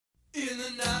the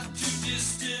not too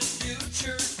distant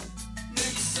future,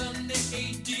 next Sunday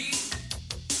AD,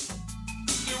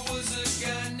 there was a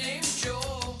guy named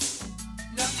Joel,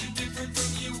 not too different from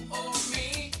you or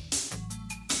me.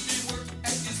 He worked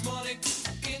at Gizmonic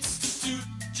Institute,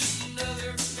 just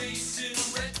another face in a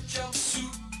red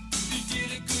jumpsuit. He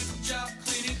did a good job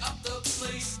cleaning up the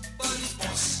place, but his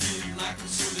boss didn't like him,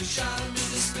 so they shot him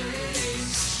into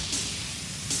space.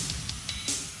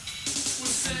 We're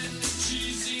sending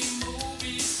cheesy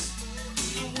movies,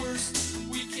 the worst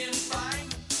we can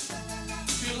find.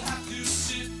 You'll have to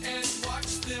sit and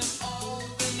watch them all,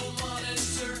 then we'll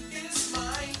monitor his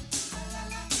mind.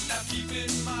 Now keep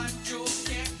in mind, Joe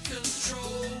can't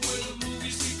control where the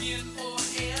movies begin or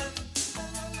end,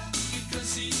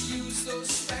 because he used those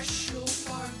special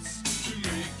parts to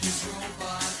make his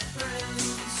robot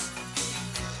friends.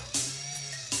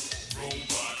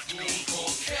 Robot, roll call,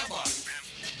 cabot,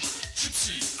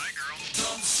 gypsy,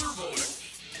 dumb servo,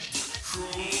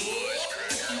 crow.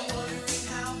 You're wondering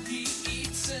how he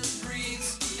eats and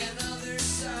breathes and other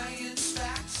science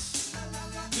facts.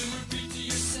 Then repeat to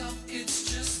yourself,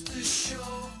 it's just a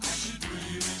show. I should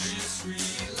really just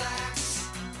relax.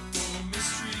 For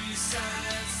Mystery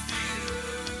Science Theater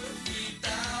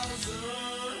 3000.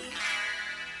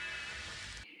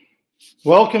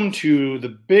 Welcome to the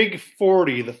Big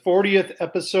 40, the 40th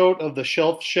episode of the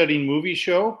Shelf Shedding Movie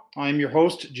Show. I'm your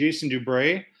host, Jason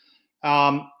Dubray,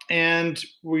 and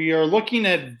we are looking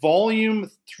at Volume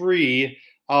 3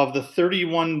 of the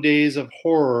 31 Days of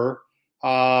Horror,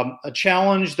 a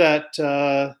challenge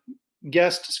that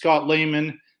guest Scott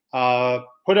Lehman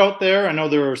put out there. I know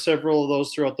there are several of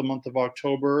those throughout the month of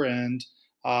October, and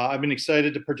I've been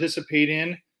excited to participate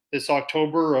in this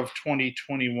October of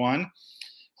 2021.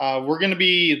 We're going to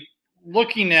be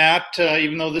looking at,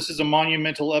 even though this is a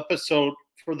monumental episode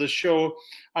for the show,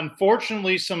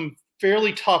 unfortunately, some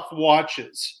fairly tough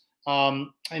watches, and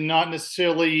not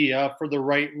necessarily for the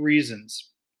right reasons.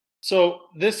 So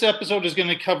this episode is going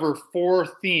to cover 4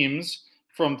 themes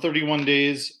from 31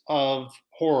 Days of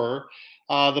Horror.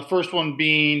 The first one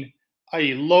being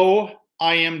a low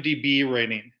IMDB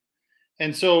rating.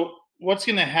 And so what's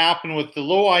going to happen with the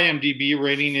low IMDb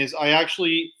rating is I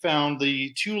actually found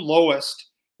the 2 lowest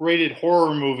rated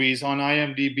horror movies on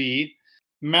IMDb,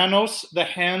 Manos, The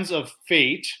Hands of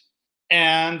Fate,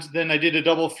 and then I did a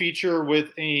double feature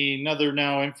with another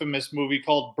now infamous movie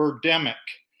called Birdemic,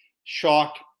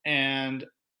 Shock and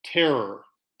Terror.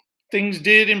 Things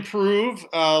did improve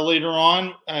later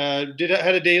on. Had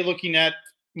a day looking at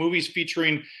movies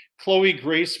featuring Chloe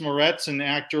Grace Moretz, an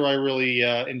actor I really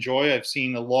enjoy. I've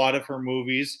seen a lot of her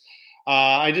movies.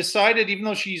 I decided, even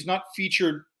though she's not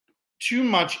featured too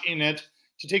much in it,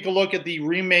 to take a look at the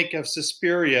remake of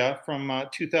Suspiria from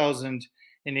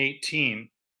 2018.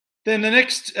 Then the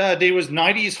next day was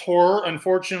 90s horror.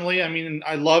 Unfortunately, I mean,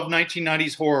 I love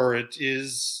 1990s horror. It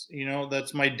is,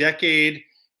 that's my decade,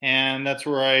 and that's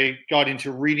where I got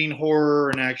into reading horror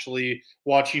and actually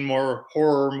watching more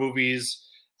horror movies.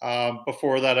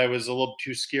 Before that, I was a little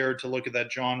too scared to look at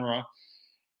that genre.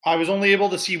 I was only able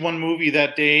to see one movie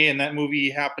that day, and that movie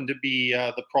happened to be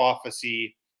The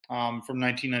Prophecy from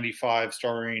 1995,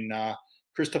 starring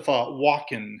Christopher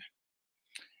Walken.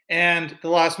 And the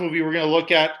last movie we're going to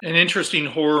look at, an interesting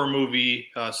horror movie,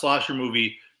 slasher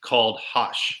movie called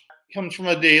Hush. It comes from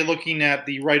a day looking at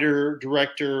the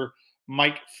writer-director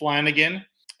Mike Flanagan.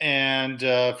 And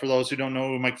for those who don't know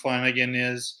who Mike Flanagan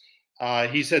is,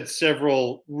 he's had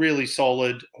several really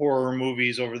solid horror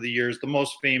movies over the years, the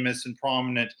most famous and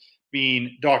prominent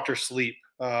being Dr. Sleep,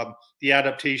 the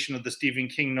adaptation of the Stephen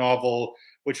King novel,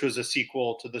 which was a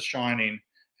sequel to The Shining.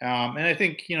 And I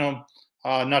think,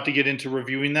 not to get into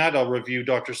reviewing that, I'll review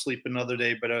Dr. Sleep another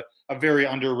day, but a very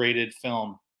underrated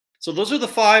film. So those are the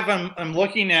 5 I'm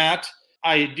looking at.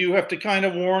 I do have to kind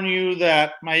of warn you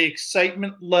that my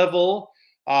excitement level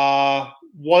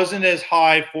wasn't as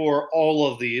high for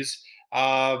all of these.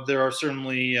 There are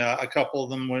certainly a couple of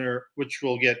them which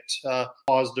will get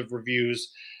positive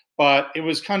reviews, but it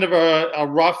was kind of a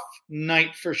rough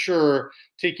night for sure,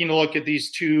 taking a look at these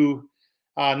 2,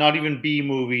 not even B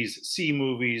movies, C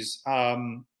movies,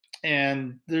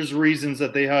 and there's reasons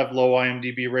that they have low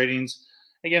IMDb ratings.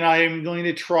 Again, I am going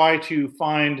to try to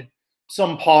find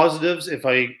some positives if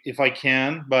I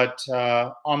can, but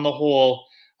on the whole,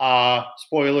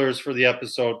 spoilers for the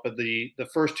episode, but the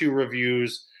first 2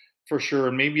 reviews for sure,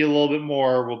 and maybe a little bit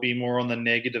more, will be more on the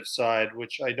negative side,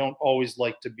 which I don't always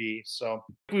like to be. So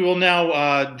we will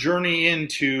now journey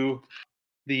into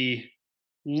the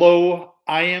low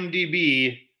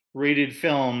IMDb rated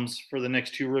films for the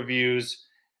next 2 reviews,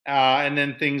 and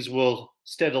then things will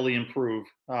steadily improve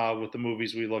with the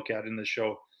movies we look at in the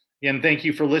show Again, thank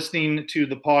you for listening to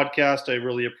the podcast. I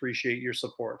really appreciate your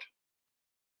support.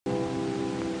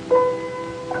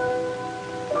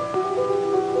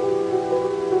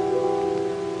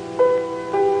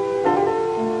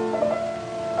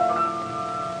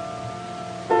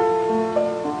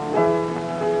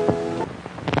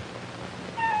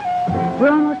 We're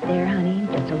almost there, honey.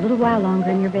 Just a little while longer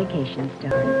and your vacation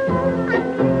starts.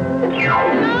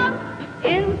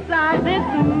 Inside this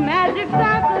magic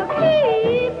circle,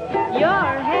 keep your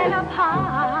head up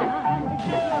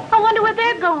high. I wonder where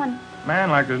they're going. Man,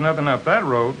 like there's nothing up that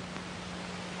road.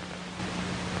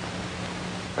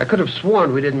 I could have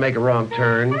sworn we didn't make a wrong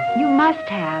turn. You must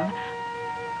have.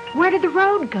 Where did the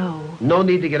road go? No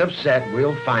need to get upset.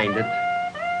 We'll find it.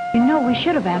 You know, we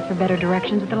should have asked for better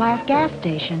directions at the last gas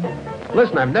station.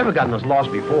 Listen, I've never gotten us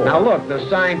lost before. Now look, the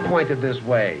sign pointed this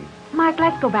way. Mike,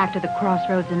 let's go back to the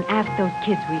crossroads and ask those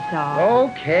kids we saw.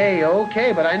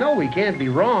 Okay, but I know we can't be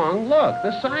wrong. Look,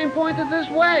 the sign pointed this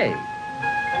way.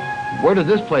 Where did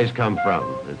this place come from?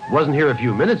 It wasn't here a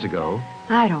few minutes ago.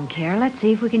 I don't care. Let's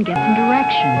see if we can get some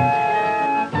directions.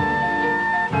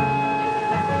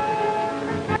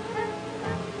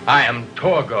 I am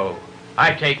Torgo.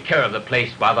 I take care of the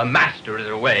place while the master is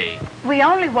away. We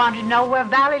only want to know where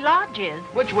Valley Lodge is.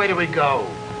 Which way do we go?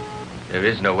 There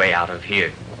is no way out of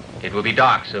here. It will be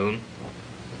dark soon.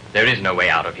 There is no way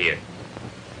out of here.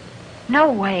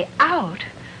 No way out?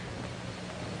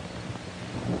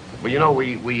 Well, you know,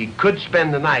 we could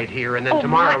spend the night here, and then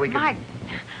tomorrow we could... Mike,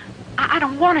 I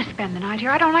don't want to spend the night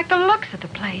here. I don't like the looks of the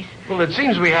place. Well, it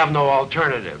seems we have no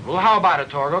alternative. Well, how about it,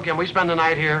 Torgo? Can we spend the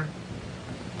night here?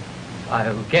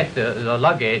 I'll get the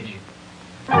luggage.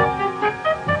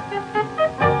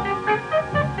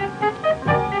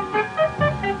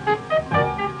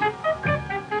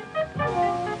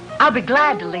 I'll be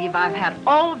glad to leave. I've had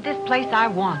all of this place I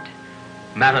want.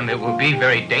 Madam, it will be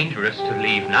very dangerous to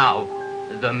leave now.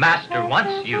 The master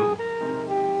wants you.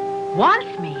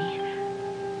 Wants me?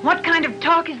 What kind of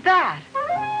talk is that?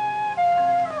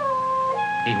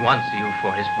 He wants you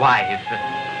for his wife.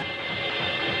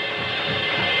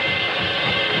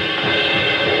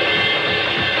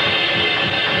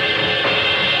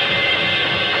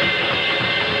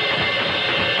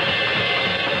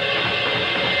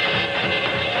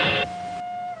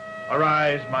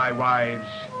 Arise, my wives.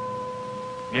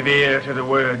 Give ear to the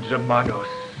words of Manos.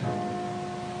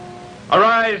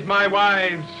 Arise, my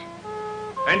wives,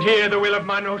 and hear the will of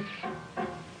Manos.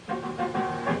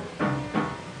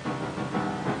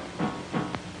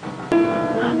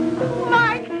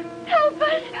 Mike, help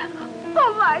us.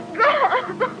 Oh, my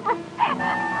God.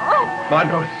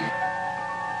 Manos,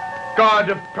 God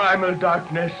of primal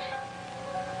darkness,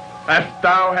 as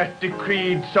thou hast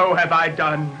decreed, so have I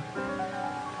done.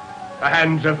 The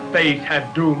hands of fate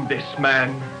have doomed this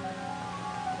man.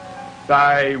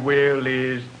 Thy will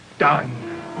is done.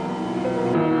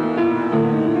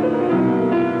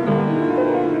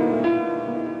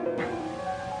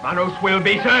 Manos will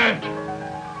be served.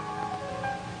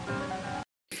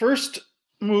 First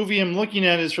movie I'm looking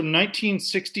at is from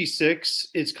 1966.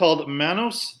 It's called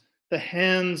Manos, The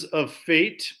Hands of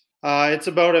Fate. It's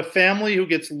about a family who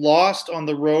gets lost on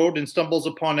the road and stumbles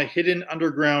upon a hidden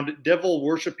underground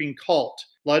devil-worshipping cult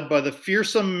led by the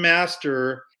fearsome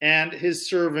master and his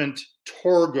servant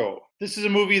Torgo. This is a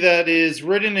movie that is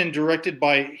written and directed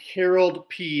by Harold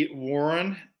P.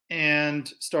 Warren and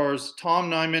stars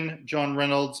Tom Nyman, John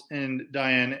Reynolds, and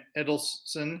Diane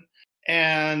Edelson.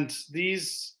 And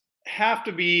these have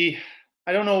to be,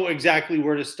 I don't know exactly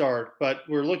where to start, but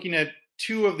we're looking at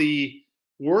two of the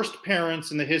worst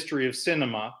parents in the history of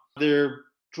cinema. They're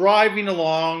driving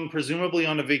along, presumably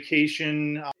on a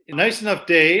vacation. A nice enough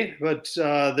day, but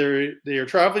they are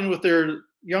traveling with their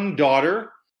young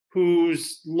daughter,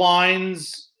 whose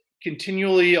lines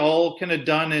continually all kind of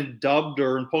done and dubbed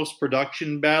or in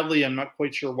post-production badly. I'm not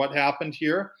quite sure what happened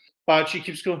here, but she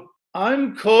keeps going,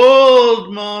 "I'm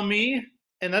cold, Mommy."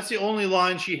 And that's the only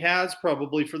line she has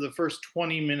probably for the first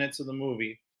 20 minutes of the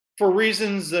movie. For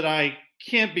reasons that I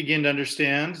can't begin to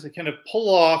understand, they kind of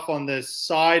pull off on this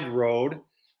side road.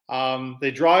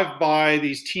 They drive by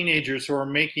these teenagers who are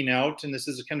making out, and this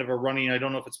is kind of a running, I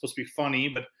don't know if it's supposed to be funny,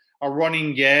 but a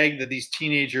running gag that these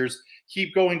teenagers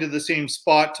keep going to the same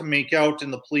spot to make out,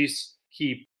 and the police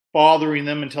keep bothering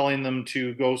them and telling them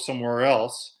to go somewhere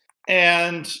else.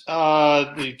 And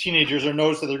the teenagers are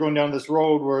noticed that they're going down this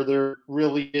road where there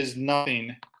really is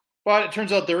nothing. But it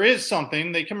turns out there is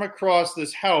something. They come across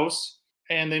this house,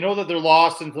 and they know that they're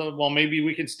lost, and thought, well, maybe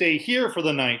we can stay here for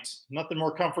the night. Nothing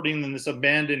more comforting than this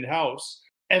abandoned house.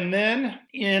 And then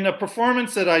in a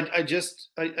performance that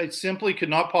I simply could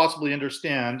not possibly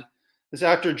understand, this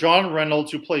actor John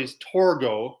Reynolds, who plays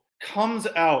Torgo, comes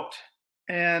out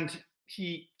and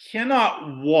he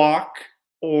cannot walk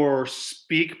or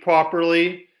speak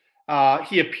properly.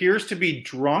 He appears to be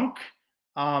drunk.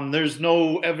 There's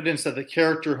no evidence that the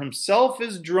character himself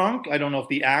is drunk. I don't know if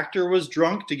the actor was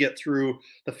drunk to get through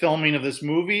the filming of this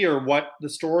movie or what the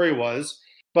story was.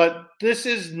 But this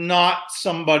is not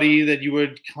somebody that you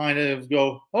would kind of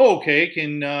go, oh, okay,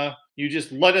 can you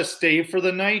just let us stay for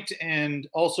the night and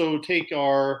also take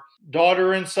our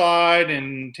daughter inside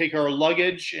and take our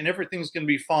luggage and everything's going to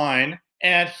be fine.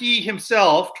 And he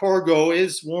himself, Torgo,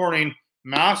 is warning,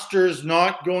 Master's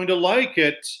not going to like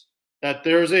it, that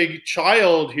there's a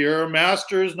child here,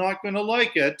 Master's not going to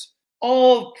like it.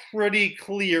 All pretty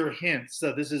clear hints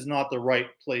that this is not the right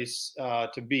place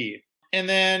to be. And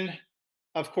then,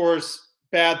 of course,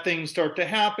 bad things start to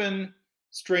happen,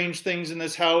 strange things in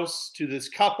this house to this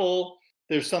couple.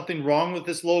 There's something wrong with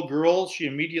this little girl. She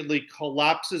immediately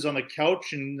collapses on a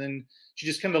couch and then she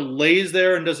just kind of lays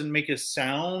there and doesn't make a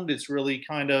sound. It's really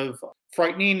kind of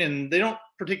frightening, and they don't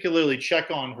particularly check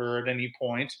on her at any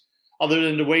point other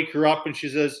than to wake her up and she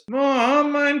says,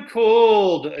 Mom, I'm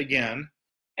cold again.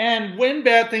 And when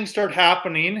bad things start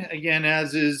happening, again,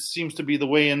 as seems to be the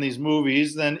way in these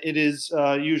movies, then it is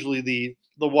usually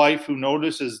the wife who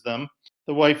notices them.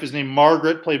 The wife is named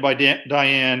Margaret, played by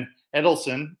Diane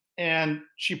Edelson. And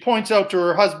she points out to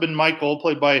her husband, Michael,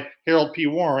 played by Harold P.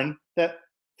 Warren, that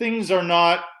things are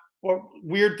not, or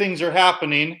weird things are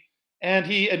happening. And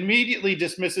he immediately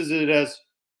dismisses it as,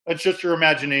 it's just your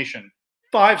imagination.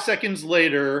 5 seconds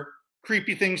later,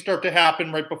 creepy things start to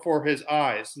happen right before his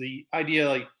eyes. The idea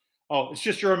like, oh, it's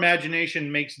just your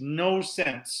imagination makes no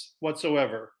sense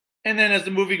whatsoever. And then as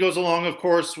the movie goes along, of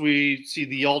course, we see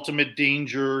the ultimate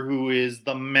danger, who is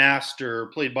the Master,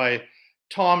 played by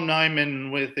Tom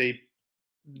Nyman with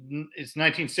it's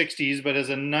 1960s, but as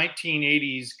a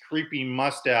 1980s creepy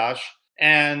mustache,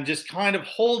 and just kind of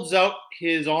holds out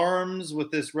his arms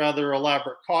with this rather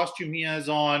elaborate costume he has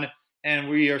on, and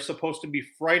we are supposed to be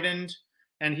frightened.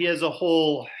 And he has a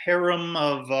whole harem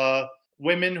of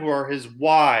women who are his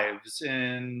wives.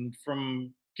 And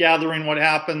from gathering what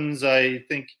happens, I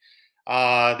think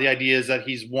the idea is that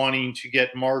he's wanting to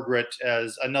get Margaret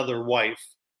as another wife.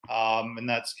 And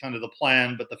that's kind of the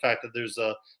plan. But the fact that there's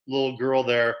a little girl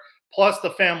there, plus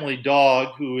the family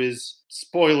dog, who is,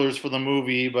 spoilers for the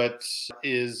movie, but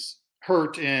is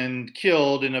hurt and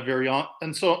killed in a very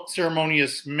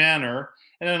unceremonious manner.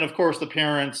 And then, of course, the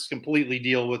parents completely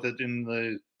deal with it in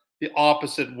the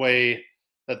opposite way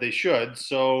that they should.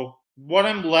 So what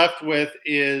I'm left with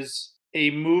is a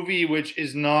movie which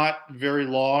is not very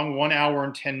long, 1 hour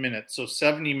and 10 minutes, so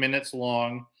 70 minutes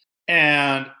long.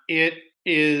 And it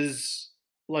is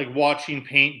like watching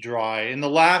paint dry. In the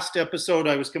last episode,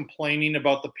 I was complaining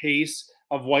about the pace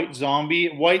of White Zombie.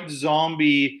 White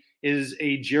Zombie is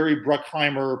a Jerry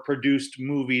Bruckheimer produced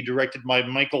movie directed by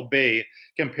Michael Bay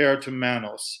compared to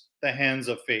Manos, The Hands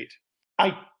of Fate.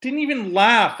 I didn't even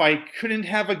laugh. I couldn't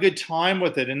have a good time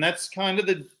with it. And that's kind of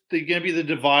going to be the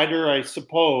divider, I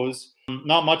suppose.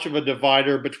 Not much of a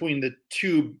divider between the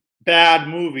two bad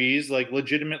movies, like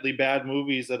legitimately bad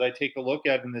movies that I take a look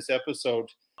at in this episode.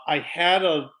 I had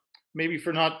maybe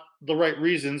for not the right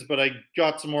reasons, but I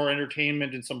got some more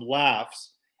entertainment and some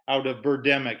laughs out of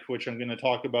Birdemic, which I'm going to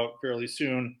talk about fairly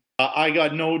soon. I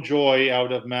got no joy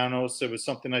out of Manos. It was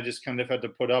something I just kind of had to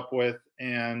put up with,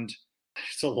 and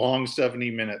it's a long 70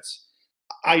 minutes.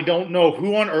 I don't know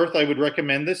who on earth I would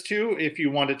recommend this to. If you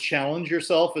want to challenge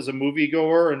yourself as a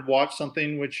moviegoer and watch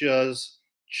something which is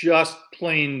just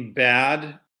plain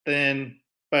bad, then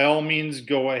by all means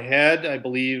go ahead. I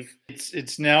believe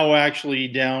it's now actually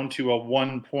down to a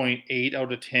 1.8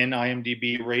 out of 10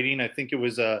 IMDb rating. I think it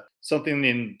was something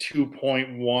in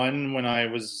 2.1 when I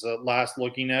was last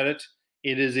looking at it.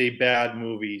 It is a bad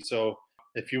movie. So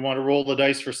if you want to roll the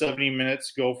dice for 70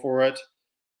 minutes, go for it.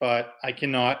 But I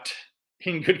cannot,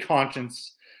 in good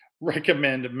conscience,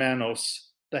 recommend Manos,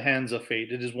 The Hands of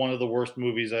Fate. It is one of the worst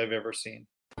movies I've ever seen.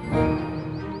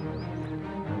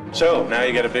 So, now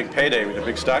you got a big payday with a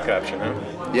big stock option,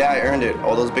 huh? Yeah, I earned it.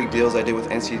 All those big deals I did with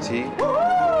NCT.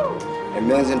 And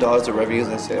millions of dollars of revenues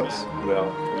and sales.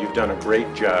 Well, you've done a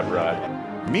great job,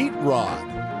 Rod. Meet Rod.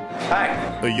 Hi.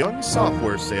 A young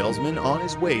software salesman on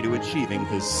his way to achieving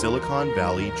his Silicon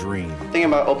Valley dream. Thinking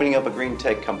about opening up a green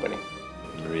tech company.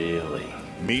 Really?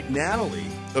 Meet Natalie,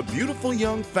 a beautiful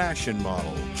young fashion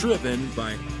model, driven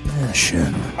by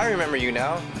passion. I remember you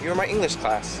now. You were in my English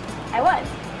class. I was.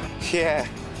 Yeah.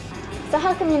 So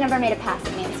how come you never made a pass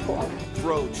at me in school?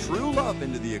 Throw true love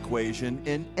into the equation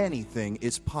and anything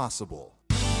is possible.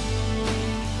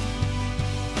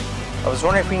 I was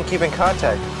wondering if we can keep in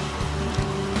contact.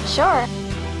 Sure.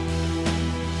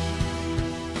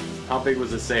 How big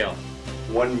was the sale?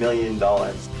 $1 million.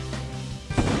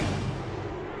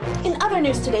 In other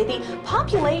news today, the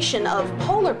population of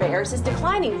polar bears is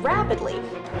declining rapidly.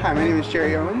 Hi, my name is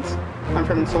Jerry Owens. I'm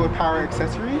from Solar Power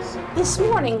Accessories. This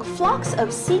morning, flocks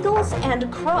of seagulls and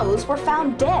crows were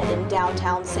found dead in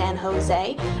downtown San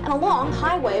Jose and along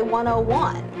Highway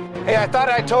 101. Hey, I thought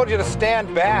I told you to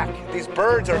stand back. These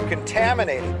birds are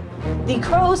contaminated. The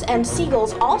crows and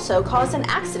seagulls also caused an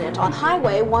accident on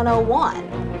Highway 101.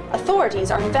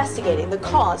 Authorities are investigating the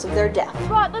cause of their death.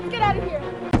 Rod, let's get out of here.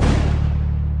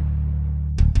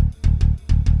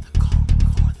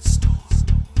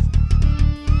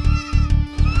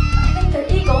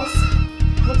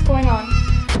 What's going on?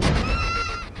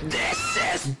 This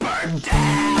is Birdemic.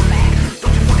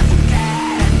 Don't you wanna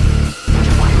forget? Don't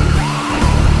you wanna regret?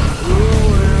 Who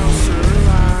will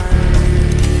survive?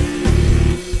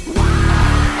 Why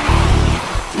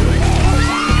do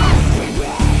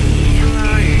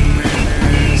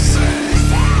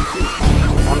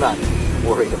I'm not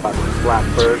worried about those black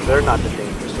birds. They're not the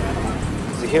dangerous animal.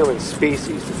 It's the human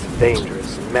species that's the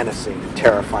dangerous, menacing, and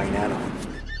terrifying animal.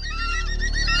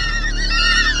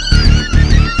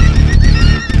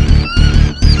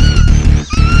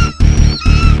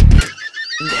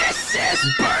 This is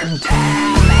Birdemic.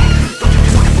 Don't you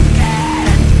wanna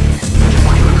forget? Don't you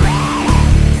wanna regret?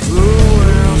 Who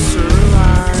will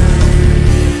survive?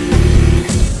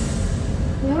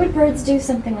 Why would birds do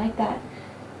something like that?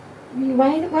 I mean,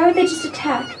 why would they just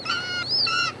attack?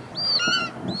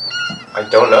 I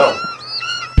don't know.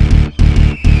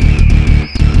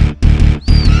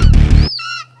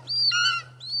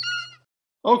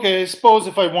 Okay, I suppose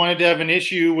if I wanted to have an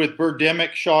issue with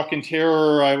Birdemic Shock and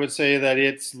Terror, I would say that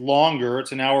it's longer.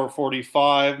 It's an hour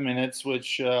 45 minutes,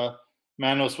 which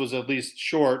Manos was at least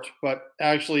short, but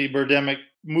actually Birdemic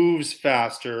moves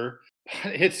faster.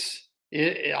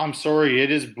 I'm sorry,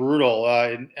 it is brutal.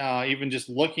 Even just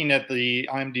looking at the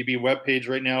IMDb webpage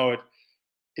right now,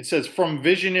 it says from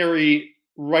visionary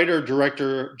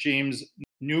writer-director James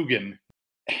Nugan.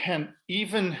 And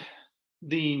even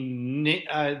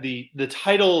the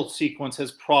title sequence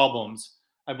has problems.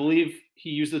 I believe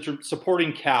he used the term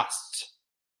supporting casts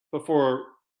before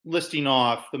listing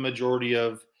off the majority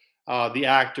of the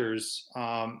actors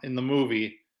in the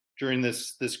movie during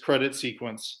this credit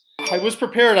sequence. I was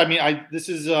prepared. I mean, this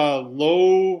is a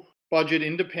low budget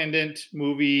independent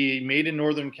movie made in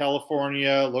Northern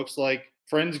California. Looks like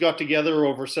friends got together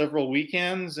over several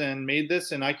weekends and made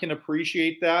this, and I can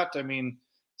appreciate that. I mean,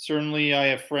 certainly I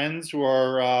have friends who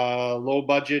are low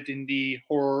budget indie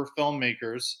horror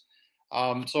filmmakers.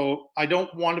 So I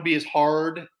don't want to be as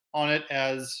hard on it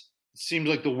as it seems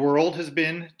like the world has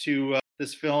been to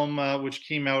this film, which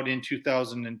came out in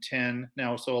 2010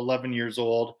 now, so 11 years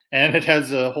old. And it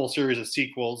has a whole series of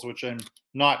sequels, which I'm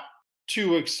not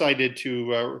too excited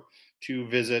to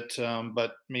visit,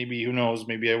 but maybe, who knows,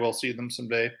 maybe I will see them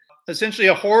someday. Essentially,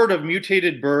 a horde of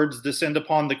mutated birds descend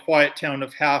upon the quiet town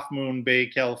of Half Moon Bay,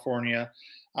 California.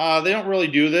 They don't really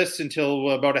do this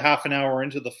until about a half an hour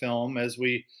into the film, as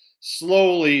we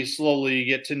slowly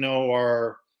get to know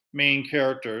our main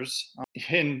characters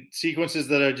in sequences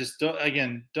that are just,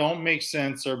 again, don't make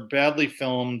sense, are badly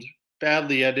filmed,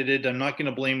 badly edited. I'm not going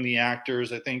to blame the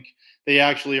actors. I think they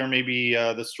actually are maybe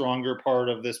the stronger part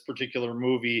of this particular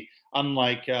movie,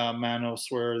 unlike Manos,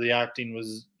 where the acting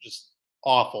was just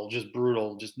awful, just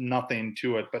brutal, just nothing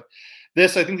to it. But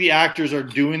this, I think the actors are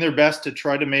doing their best to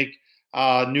try to make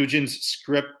Nugent's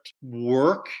script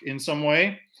work in some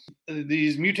way.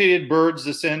 These mutated birds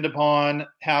descend upon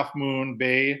Half Moon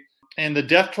Bay, and the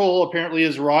death toll apparently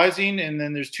is rising, and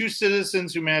then there's two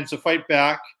citizens who manage to fight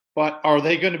back, but are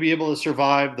they going to be able to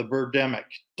survive the birdemic?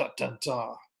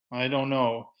 I don't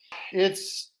know.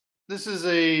 This is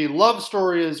a love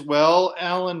story as well.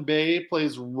 Alan Bay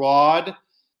plays Rod,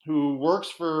 who works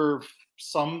for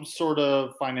some sort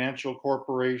of financial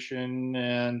corporation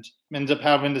and ends up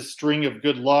having this string of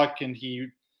good luck, and he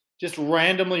just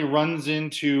randomly runs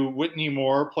into Whitney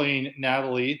Moore playing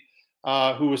Natalie,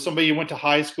 who was somebody he went to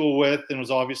high school with and was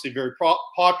obviously very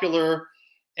popular,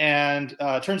 and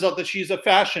turns out that she's a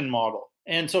fashion model.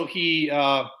 And so he,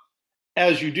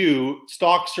 as you do,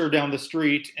 stalks her down the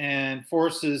street and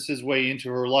forces his way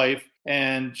into her life,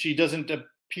 and she doesn't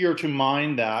appear to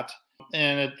mind that.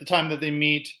 And at the time that they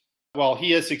meet, while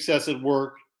he has success at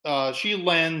work, she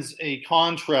lands a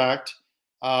contract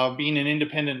being an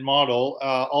independent model,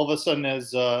 all of a sudden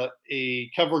as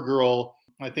a cover girl,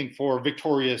 I think, for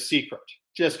Victoria's Secret,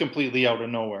 just completely out of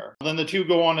nowhere. Then the two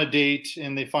go on a date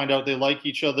and they find out they like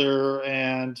each other,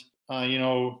 and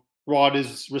Rod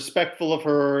is respectful of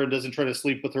her and doesn't try to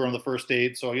sleep with her on the first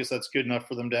date. So I guess that's good enough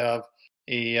for them to have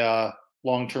a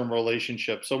long-term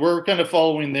relationship. So we're kind of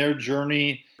following their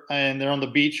journey, and they're on the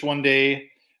beach one day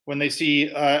when they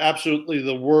see absolutely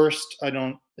the worst. I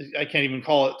can't even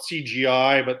call it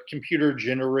CGI, but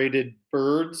computer-generated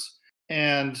birds.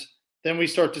 And then we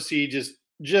start to see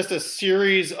just a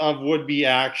series of would-be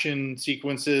action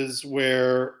sequences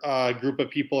where a group of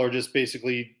people are just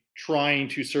basically trying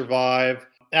to survive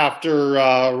after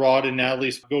Rod and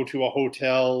Natalie go to a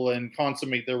hotel and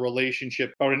consummate their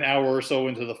relationship about an hour or so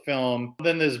into the film.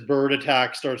 Then this bird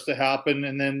attack starts to happen,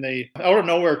 and then they, out of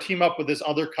nowhere, team up with this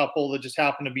other couple that just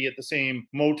happen to be at the same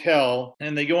motel,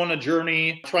 and they go on a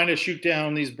journey trying to shoot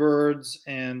down these birds,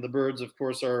 and the birds, of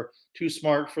course, are too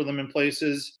smart for them in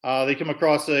places. They come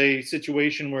across a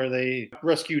situation where they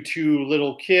rescue two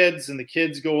little kids, and the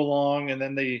kids go along, and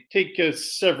then they take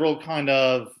several kind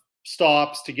of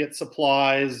stops to get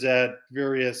supplies at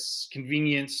various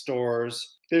convenience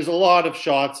stores. There's a lot of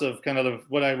shots of kind of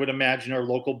what I would imagine are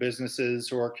local businesses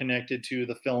who are connected to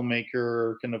the filmmaker,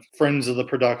 or kind of friends of the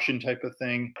production type of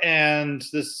thing. And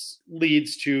this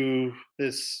leads to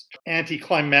this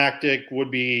anticlimactic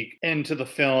would-be end to the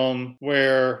film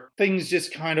where things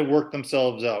just kind of work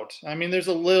themselves out. I mean, there's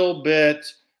a little bit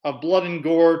of blood and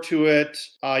gore to it.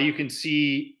 You can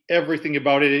see everything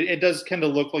about it. It does kind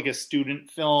of look like a student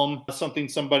film,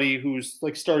 somebody who's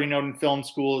like starting out in film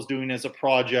school is doing as a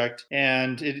project.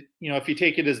 And it, if you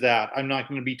take it as that, I'm not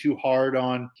going to be too hard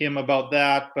on him about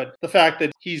that. But the fact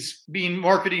that he's been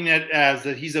marketing it as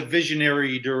that he's a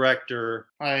visionary director,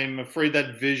 I'm afraid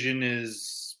that vision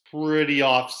is pretty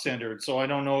off-centered. So I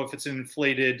don't know if it's an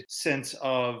inflated sense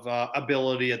of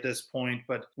ability at this point,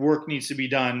 but work needs to be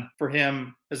done for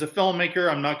him. As a filmmaker,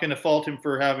 I'm not going to fault him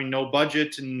for having no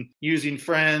budget and using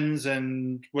friends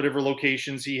and whatever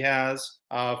locations he has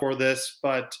for this.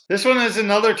 But this one is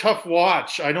another tough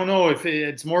watch. I don't know if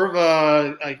it's more of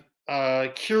a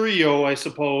curio, I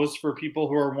suppose, for people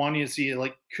who are wanting to see,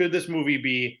 like, could this movie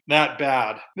be that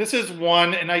bad? This is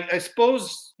one, and I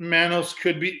suppose Manos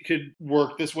could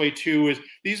work this way too, is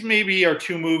these maybe are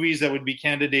two movies that would be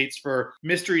candidates for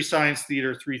Mystery Science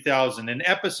Theater 3000. An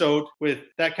episode with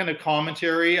that kind of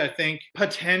commentary, I think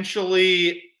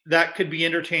potentially that could be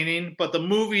entertaining, but the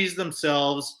movies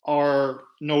themselves are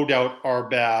no doubt are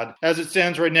bad. As it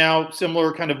stands right now,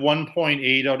 similar kind of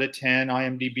 1.8 out of 10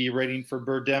 IMDb rating for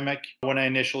Birdemic. When I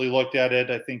initially looked at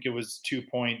it, I think it was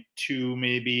 2.2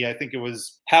 maybe. I think it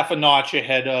was half a notch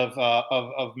ahead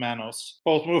of Manos.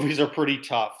 Both movies are pretty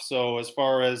tough. So as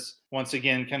far as, once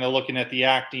again, kind of looking at the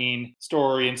acting,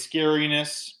 story, and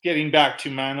scariness, getting back to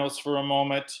Manos for a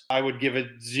moment, I would give it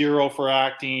 0 for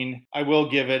acting. I will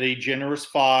give it a generous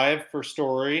 5 for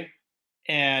story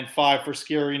and 5 for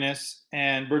scariness.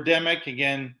 And Birdemic,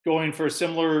 again, going for a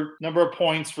similar number of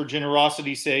points for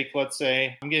generosity's sake, let's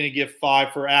say. I'm going to give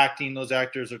 5 for acting. Those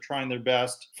actors are trying their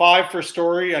best. 5 for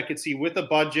story. I could see with a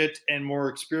budget and more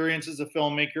experience as a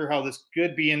filmmaker how this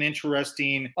could be an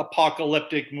interesting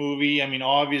apocalyptic movie. I mean,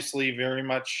 obviously very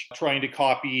much trying to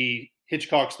copy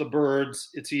Hitchcock's The Birds.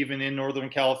 It's even in Northern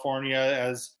California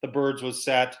as The Birds was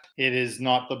set. It is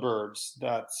not The Birds.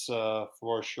 That's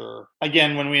for sure.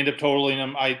 Again, when we end up totaling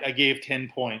them, I gave 10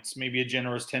 points, maybe a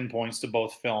generous 10 points to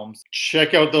both films.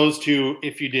 Check out those two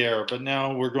if you dare. But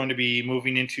now we're going to be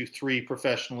moving into 3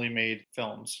 professionally made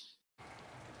films.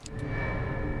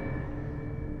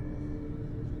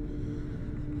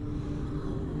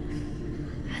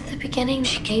 At the beginning,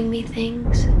 she gave me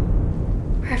things.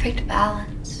 Perfect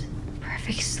balance.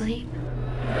 Perfect sleep.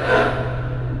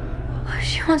 Oh,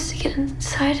 she wants to get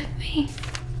inside of me.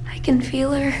 I can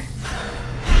feel her.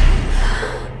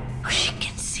 Oh, she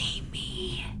can see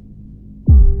me.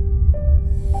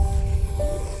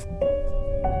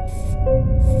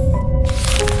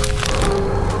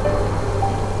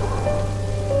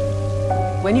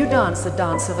 When you dance the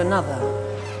dance of another,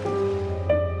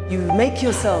 you make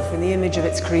yourself in the image of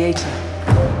its creator.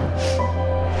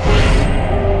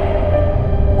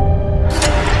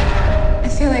 I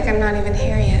feel like I'm not even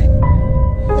here yet.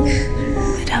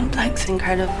 The dumpling's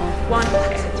incredible. 1, 2, 3.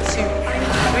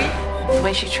 The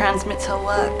way she transmits her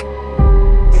work.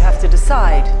 You have to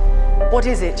decide, what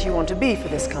is it you want to be for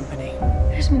this company?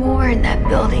 There's more in that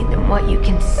building than what you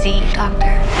can see,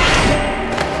 Doctor.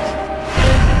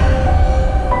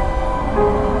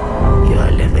 You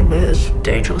are living with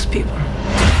dangerous people.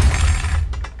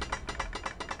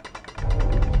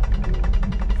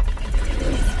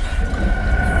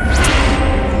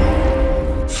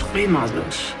 Three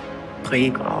mothers,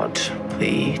 pre-God,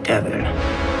 pre-devil.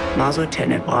 Mother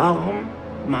Tenebrarum,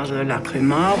 Mother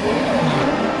Lacrimarum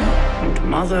und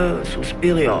Mother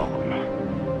Suspiriorum.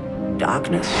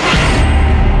 darkness,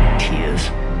 tears,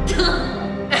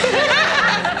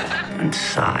 and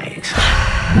sighs.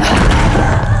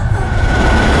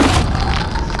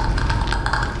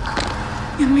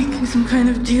 You're making some kind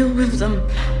of deal with them.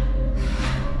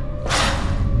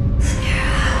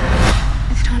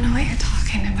 I don't know what you're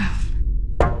talking about.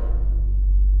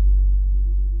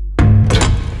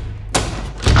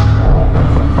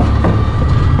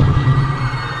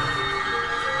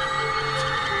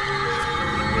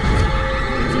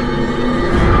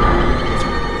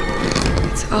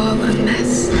 It's all a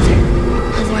mess.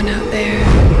 The one out there.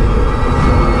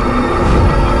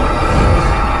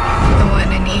 The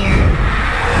one in here.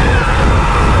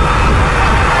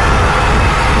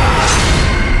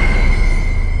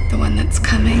 The one that's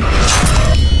coming.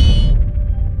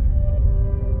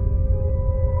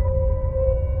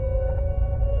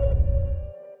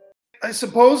 I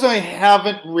suppose I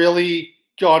haven't really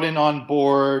gotten on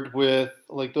board with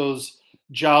like those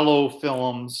Giallo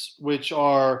films, which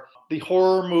are the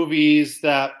horror movies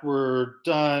that were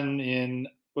done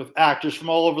with actors from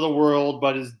all over the world,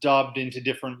 but is dubbed into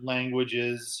different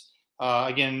languages.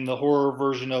 Again, the horror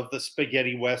version of the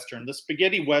spaghetti western. The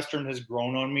spaghetti western has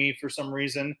grown on me for some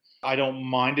reason. I don't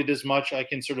mind it as much. I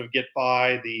can sort of get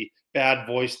by the bad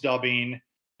voice dubbing,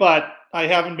 but I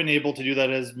haven't been able to do that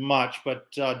as much. But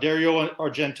Dario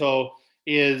Argento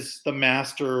is the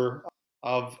master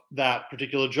of that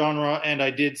particular genre, and I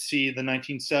did see the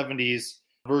 1970s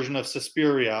version of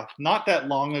Suspiria not that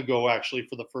long ago, actually,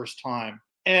 for the first time.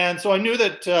 And so I knew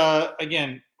that,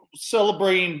 again,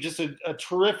 celebrating just a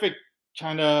terrific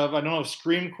kind of, I don't know if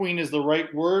scream queen is the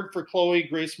right word for Chloe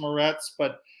Grace Moretz,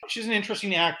 but she's an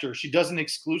interesting actor. She doesn't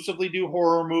exclusively do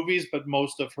horror movies, but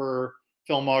most of her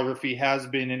filmography has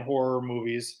been in horror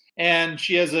movies. And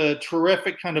she has a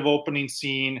terrific kind of opening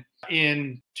scene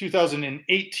in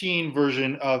 2018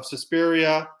 version of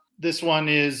Suspiria. This one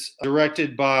is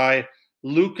directed by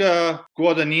Luca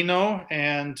Guadagnino,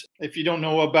 and if you don't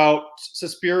know about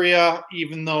Suspiria,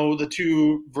 even though the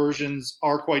two versions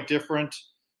are quite different,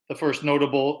 the most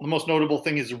notable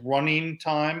thing is running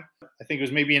time. I think it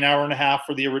was maybe an hour and a half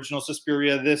for the original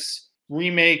Suspiria. This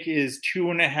remake is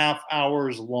 2.5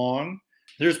 hours long.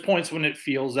 There's points when it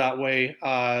feels that way.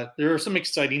 There are some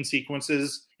exciting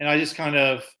sequences, and I just kind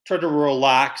of try to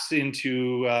relax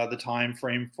into the time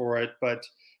frame for it, but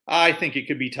I think it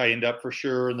could be tightened up for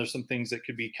sure, and there's some things that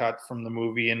could be cut from the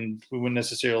movie, and we wouldn't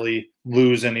necessarily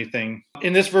lose anything.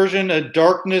 In this version, a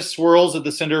darkness swirls at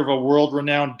the center of a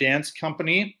world-renowned dance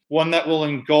company, one that will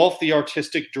engulf the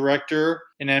artistic director,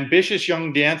 an ambitious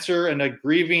young dancer, and a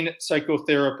grieving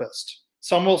psychotherapist.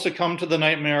 Some will succumb to the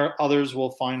nightmare, others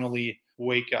will finally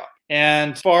wake up.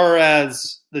 And as far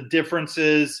as the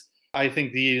differences, I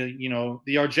think the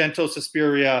Argento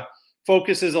Suspiria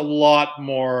focuses a lot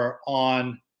more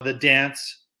on the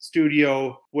dance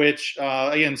studio, which,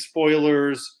 again,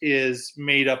 spoilers, is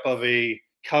made up of a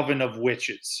coven of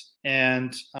witches.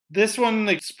 And this one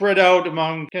spread out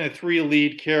among kind of three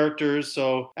lead characters.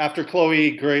 So after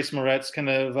Chloe Grace Moretz kind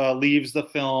of leaves the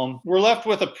film, we're left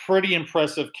with a pretty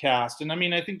impressive cast. And I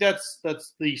mean, I think that's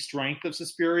the strength of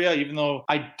Suspiria, even though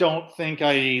I don't think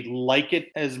I like it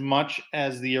as much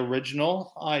as the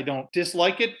original. I don't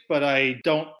dislike it, but I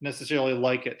don't necessarily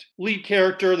like it. Lead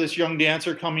character, this young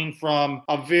dancer coming from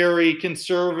a very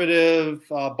conservative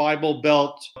Bible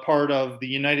Belt part of the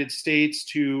United States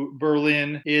to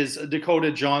Berlin, is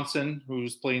Dakota Johnson,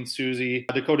 who's playing Susie.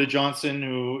 Dakota Johnson,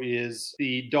 who is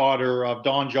the daughter of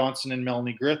Don Johnson and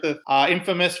Melanie Griffith.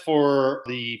 Infamous for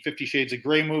the 50 Shades of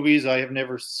Grey movies. I have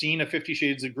never seen a 50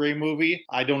 Shades of Grey movie.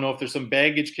 I don't know if there's some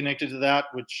baggage connected to that,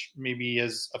 which maybe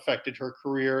has affected her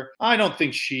career. I don't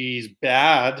think she's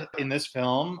bad in this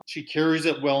film. She carries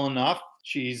it well enough.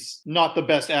 She's not the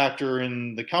best actor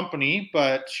in the company,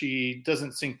 but she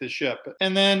doesn't sink the ship.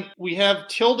 And then we have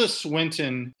Tilda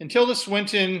Swinton. And Tilda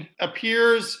Swinton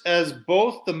appears as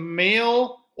both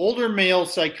the older male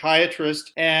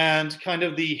psychiatrist and kind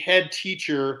of the head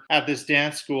teacher at this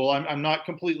dance school. I'm not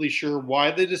completely sure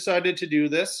why they decided to do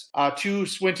this. To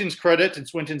Swinton's credit, and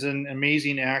Swinton's an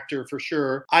amazing actor for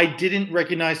sure, I didn't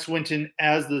recognize Swinton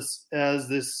as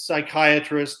this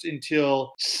psychiatrist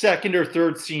until second or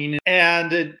third scene.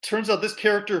 And it turns out this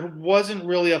character wasn't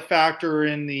really a factor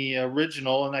in the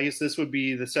original, and I guess this would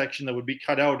be the section that would be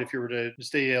cut out if you were to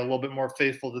stay a little bit more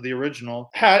faithful to the original.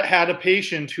 Had a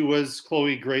patient who was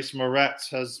Chloe Grace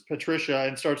Moretz, as Patricia,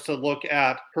 and starts to look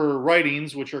at her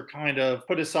writings, which are kind of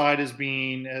put aside as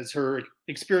her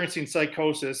experiencing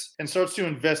psychosis and starts to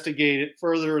investigate it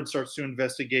further and starts to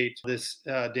investigate this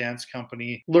dance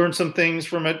company. Learn some things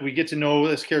from it. We get to know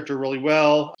this character really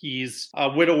well. He's a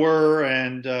widower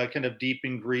and kind of deep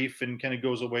in grief and kind of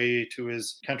goes away to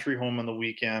his country home on the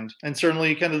weekend. And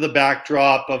certainly kind of the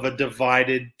backdrop of a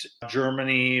divided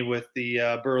Germany with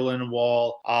the Berlin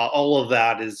Wall. All of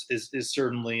that is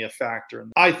certainly a factor.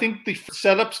 I think the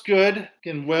setup's good.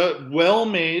 Again,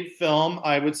 well-made film.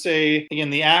 I would say, again,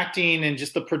 the acting and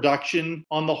just the production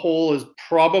on the whole is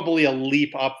probably a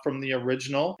leap up from the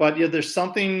original. But yeah, there's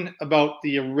something about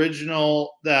the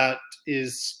original that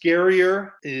is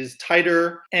scarier, is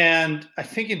tighter, and I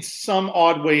think in some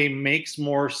odd way makes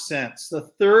more sense. The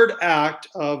third act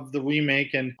of the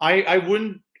remake, and I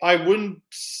wouldn't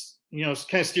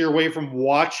kind of steer away from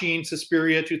watching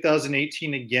Suspiria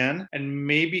 2018 again, and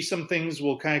maybe some things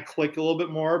will kind of click a little bit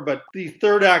more. But the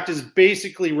third act is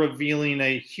basically revealing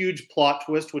a huge plot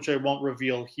twist, which I won't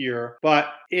reveal here,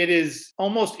 but it is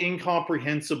almost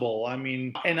incomprehensible. I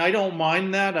mean, and I don't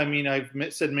mind that. I mean, I've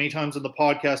said many times on the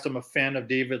podcast, I'm a fan of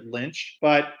David Lynch,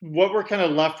 but what we're kind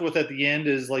of left with at the end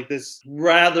is like this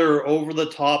rather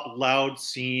over-the-top loud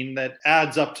scene that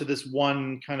adds up to this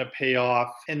one kind of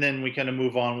payoff, and then we kind of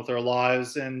move on with our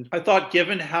lives. And I thought,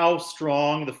 given how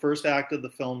strong the first act of the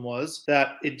film was,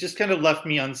 that it just kind of left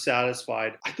me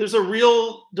unsatisfied. There's a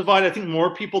real divide. I think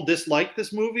more people dislike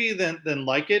this movie than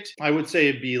like it. I would say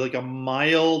it'd be like a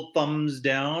mild thumbs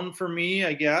down for me,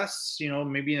 I guess,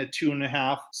 maybe in a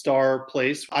 2.5 star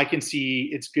place. I can see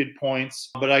its good points,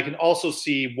 but I can also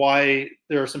see why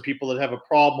there are some people that have a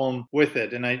problem with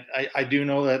it. And I do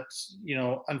know that,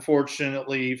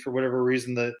 unfortunately, for whatever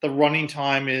reason, the running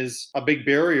time is a big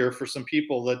barrier for some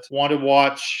people that want to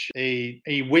watch a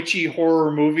witchy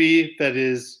horror movie that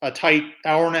is a tight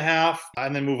 1.5 hours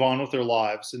and then move on with their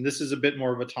lives. And this is a bit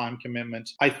more of a time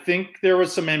commitment. I think there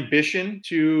was some ambition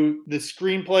to the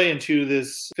screenplay and to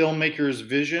this filmmaker's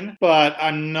vision, but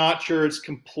I'm not sure it's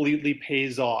completely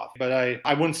pays off. But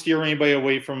I wouldn't steer anybody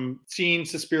away from seeing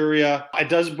Suspiria. It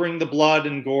does bring the blood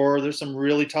and gore. There's some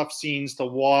really tough scenes to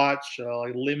watch,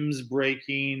 like limbs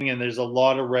breaking, and there's a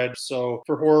lot of red. So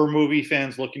for horror movie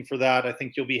fans looking for that, I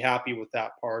think you'll be happy with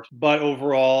that part. But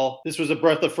overall, this was a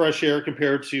breath of fresh air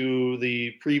compared to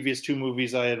the previous 2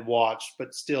 movies I had watched,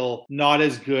 but still not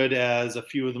as good as a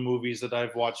few of the movies that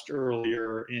I've watched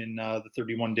earlier in the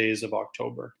 31 Days of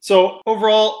October. So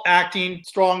overall, acting,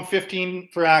 strong 15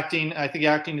 for acting. I think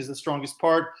acting is the strongest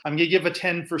part. I'm going to give a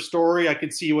 10 for story. I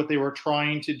could see what they were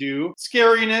trying to do.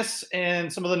 Scariness,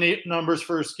 and some of the numbers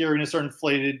for scariness are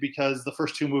inflated because the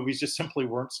first 2 movies just simply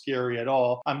weren't scary at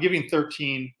all. I'm giving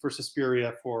 13 for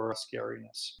Suspiria for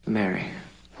scariness. Mary.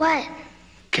 What?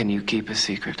 Can you keep a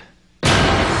secret?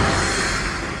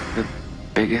 The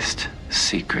biggest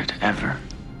secret ever.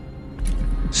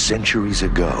 Centuries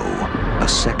ago, a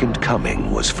second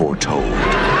coming was foretold.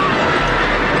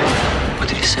 What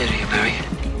did he say to you, Mary?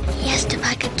 He asked if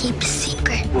I could keep a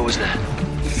secret. What was that?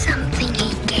 Something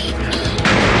he gave me.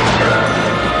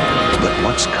 But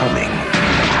what's coming?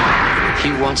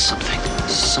 He wants something.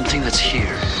 Something that's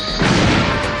here.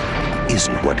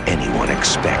 Isn't what anyone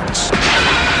expects.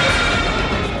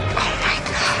 Oh my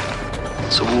God.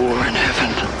 It's a war in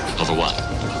heaven. Over what?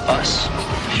 Us.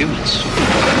 Humans.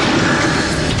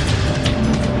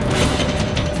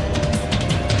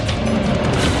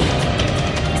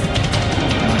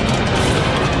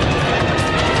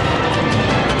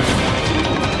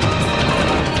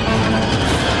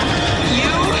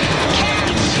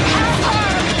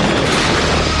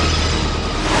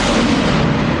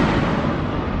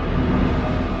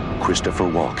 Christopher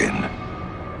Walken.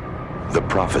 The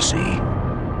Prophecy.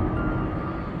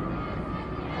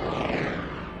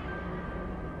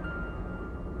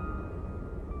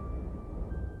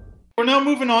 We're now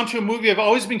moving on to a movie I've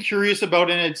always been curious about,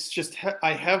 and it's just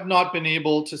I have not been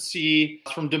able to see.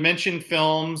 It's from Dimension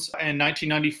Films in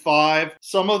 1995.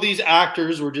 Some of these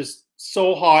actors were just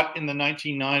so hot in the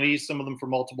 1990s, some of them for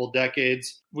multiple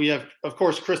decades. We have, of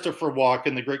course, Christopher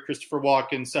Walken, the great Christopher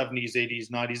Walken, 70s,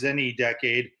 80s, 90s, any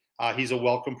decade. He's a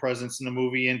welcome presence in the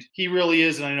movie, and he really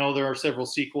is. And I know there are several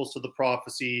sequels to The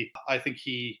Prophecy. I think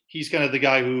he's kind of the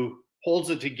guy who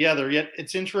holds it together. Yet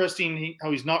it's interesting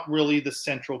how he's not really the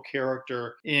central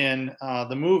character in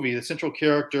the movie. The central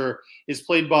character is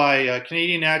played by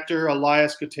Canadian actor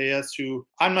Elias Koteas, who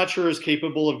I'm not sure is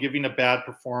capable of giving a bad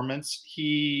performance.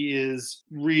 He is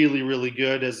really, really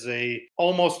good as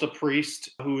almost a priest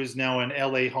who is now an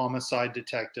LA homicide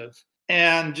detective.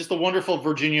 And just the wonderful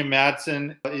Virginia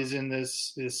Madsen is in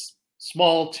this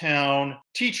small town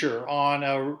teacher on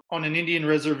an Indian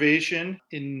reservation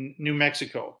in New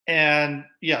Mexico. And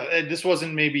yeah, this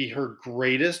wasn't maybe her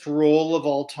greatest role of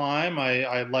all time.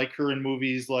 I like her in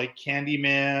movies like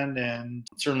Candyman, and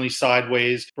certainly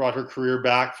Sideways brought her career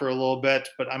back for a little bit.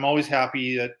 But I'm always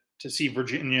happy to see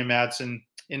Virginia Madsen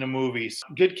in a movie.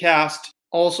 Good cast.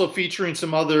 Also featuring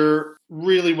some other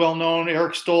really well-known.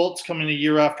 Eric Stoltz, coming a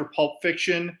year after Pulp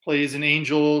Fiction, plays an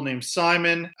angel named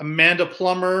Simon. Amanda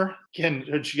Plummer,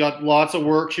 again, she got lots of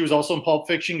work. She was also in Pulp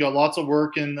Fiction, got lots of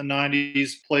work in the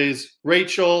 90s, plays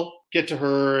Rachel. Get to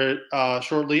her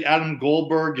shortly. Adam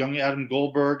Goldberg, young Adam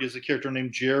Goldberg, is a character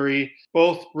named Jerry.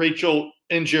 Both Rachel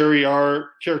and Jerry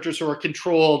are characters who are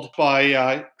controlled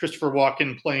by Christopher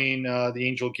Walken playing the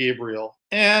angel Gabriel.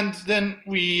 And then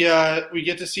we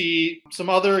get to see some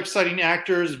other exciting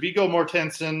actors. Viggo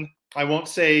Mortensen. I won't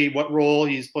say what role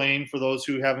he's playing for those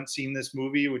who haven't seen this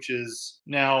movie, which is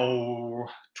now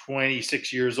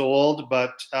 26 years old.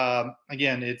 But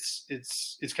again, it's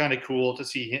kind of cool to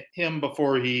see him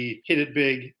before he hit it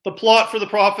big. The plot for The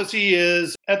Prophecy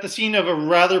is at the scene of a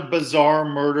rather bizarre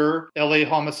murder. LA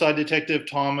homicide detective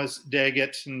Thomas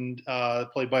Daggett, and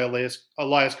played by Elias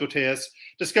Koteas,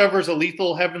 discovers a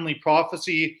lethal heavenly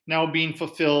prophecy now being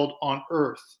fulfilled on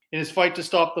Earth. In his fight to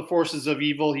stop the forces of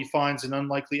evil, he finds an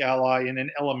unlikely ally in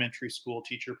an elementary school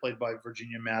teacher played by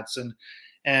Virginia Madsen.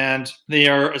 And they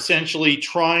are essentially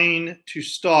trying to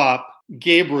stop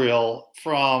Gabriel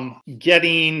from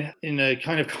getting, in a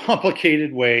kind of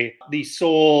complicated way, the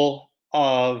soul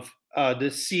of a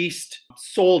deceased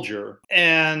soldier.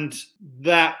 And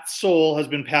that soul has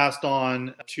been passed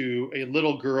on to a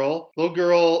little girl. Little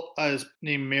girl is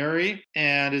named Mary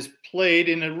and is played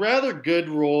in a rather good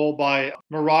role by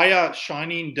Mariah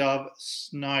Shining Dove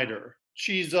Snyder.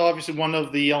 She's obviously one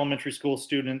of the elementary school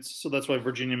students, so that's why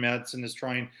Virginia Madsen is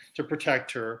trying to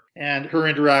protect her. And her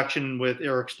interaction with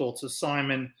Eric Stoltz's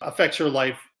Simon affects her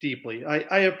life deeply.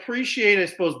 I appreciate, I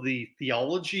suppose, the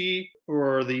theology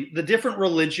or the different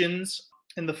religions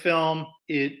in the film.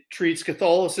 It treats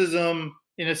Catholicism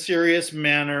in a serious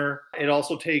manner. It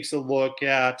also takes a look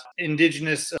at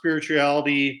indigenous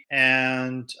spirituality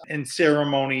and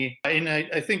ceremony in,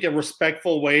 I think, a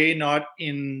respectful way, not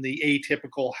in the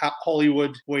atypical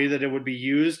Hollywood way that it would be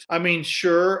used. I mean,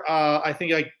 sure, I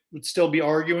think I would still be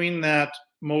arguing that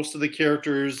most of the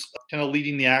characters kind of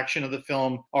leading the action of the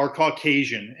film are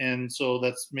Caucasian. And so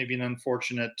that's maybe an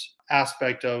unfortunate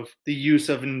aspect of the use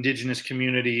of an indigenous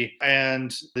community.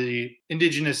 And the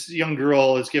indigenous young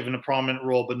girl is given a prominent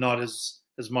role, but not as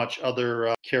much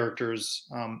other characters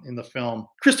in the film.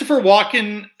 Christopher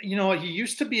Walken, he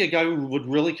used to be a guy who would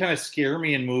really kind of scare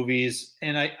me in movies.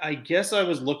 And I guess I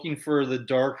was looking for the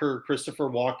darker Christopher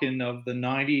Walken of the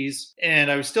 90s. And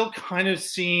I was still kind of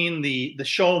seeing the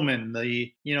showman,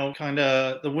 the kind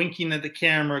of the winking at the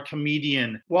camera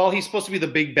comedian. While he's supposed to be the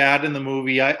big bad in the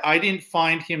movie, I didn't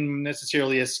find him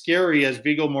necessarily as scary as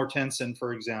Viggo Mortensen,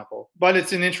 for example. But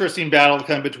it's an interesting battle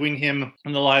kind of between him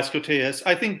and Elias Koteas.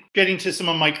 I think getting to some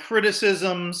of my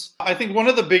criticisms, I think one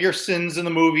of the bigger sins in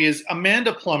the movie is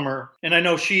Amanda Plummer. And I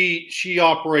know she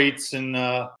operates in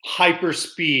hyper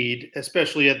speed,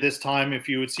 especially at this time. If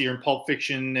you would see her in Pulp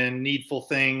Fiction and Needful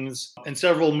Things and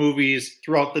several movies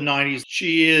throughout the 90s,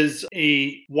 she is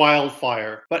a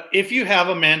wildfire. But if you have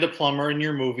Amanda Plummer in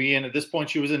your movie, and at this point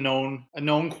she was a known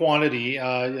quantity,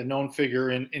 a known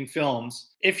figure in films,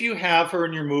 if you have her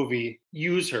in your movie,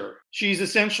 use her. She's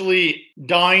essentially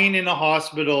dying in a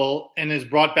hospital and is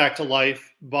brought back to life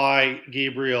by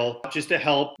Gabriel just to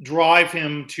help drive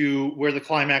him to where the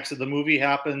climax of the movie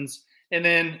happens. And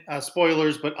then,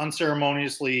 spoilers, but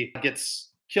unceremoniously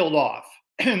gets killed off.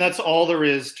 And that's all there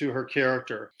is to her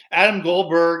character. Adam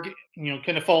Goldberg,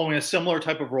 kind of following a similar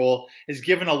type of role, is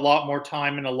given a lot more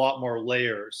time and a lot more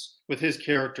layers with his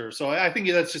character. So I think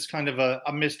that's just kind of a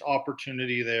missed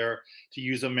opportunity there to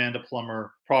use Amanda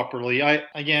Plummer properly. I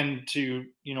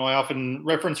often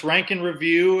reference Rank and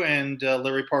Review and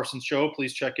Larry Parsons' show.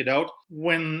 Please check it out.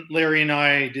 When Larry and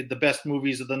I did the best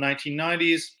movies of the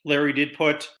 1990s, Larry did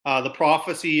put The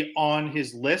Prophecy on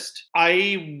his list.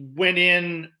 I went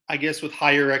in, I guess, with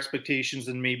higher expectations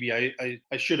than maybe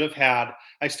I should have had.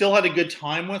 I still had a good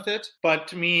time with it, but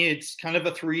to me, it's kind of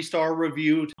a 3-star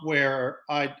review where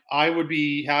I would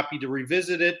be happy to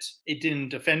revisit it. It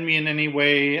didn't offend me in any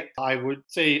way. I would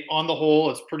say on the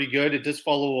whole, it's pretty good. It does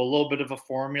follow a little bit of a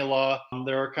formula.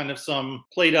 There are kind of some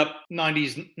played up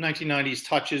 1990s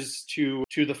touches to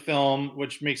the film,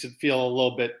 which makes it feel a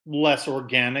little bit less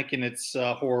organic in its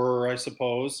horror, I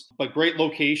suppose. But great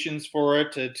locations for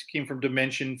it. It came from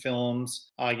Dimension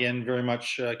Films. Again, very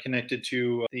much connected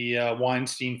to the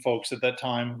Weinstein folks at that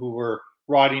time who were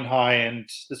riding high, and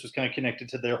this was kind of connected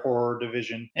to their horror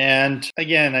division. And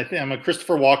again, I think I'm a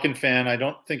Christopher Walken fan. I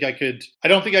don't think I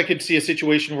could see a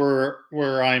situation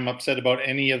where I'm upset about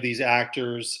any of these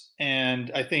actors.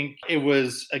 And I think it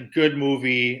was a good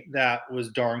movie that was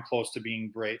darn close to being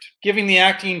great. Giving the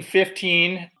acting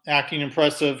 15, acting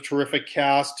impressive, terrific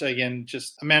cast. Again,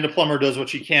 just Amanda Plummer does what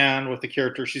she can with the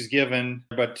character she's given,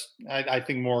 but I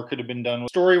think more could have been done.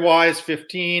 Story-wise,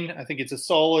 15. I think it's a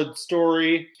solid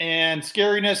story. And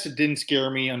scariness, it didn't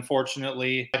scare me,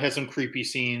 unfortunately. It has some creepy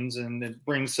scenes, and it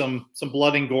brings some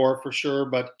blood and gore for sure.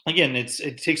 But again,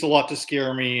 it takes a lot to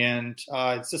scare me, and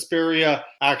Suspiria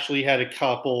actually had a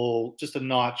couple, just a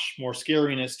notch more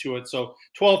scariness to it. So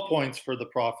 12 points for The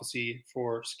Prophecy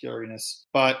for scariness.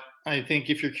 But I think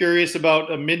if you're curious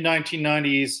about a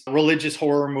mid-1990s religious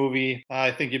horror movie,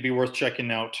 I think it'd be worth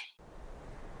checking out.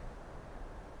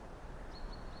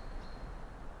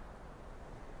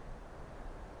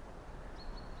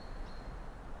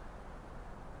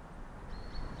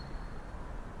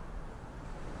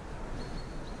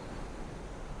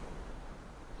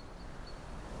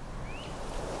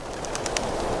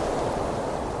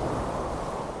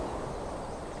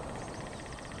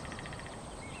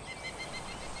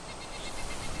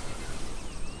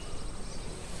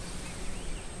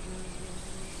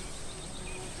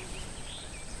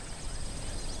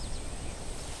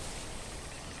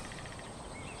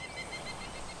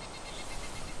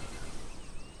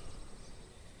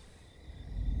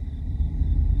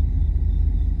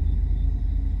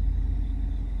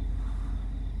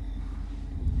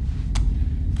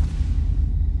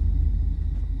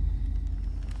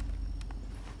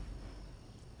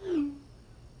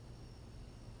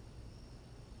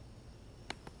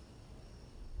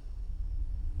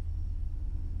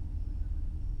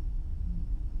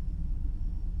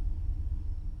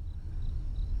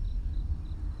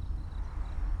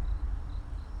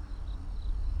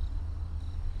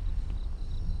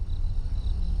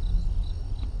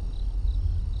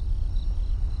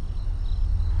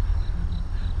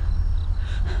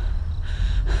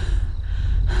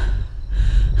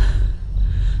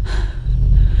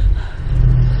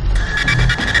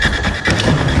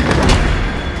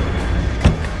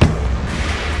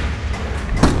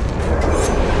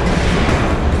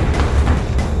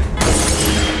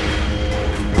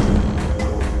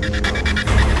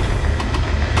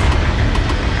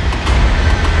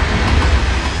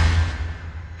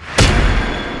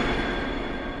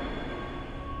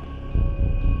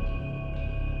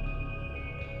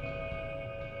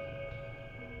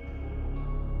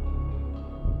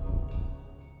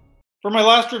 For my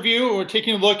last review, we're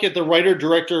taking a look at the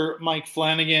writer-director Mike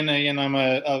Flanagan. Again, I'm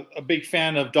a big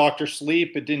fan of Dr.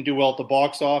 Sleep. It didn't do well at the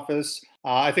box office.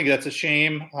 I think that's a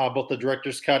shame. Both the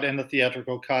director's cut and the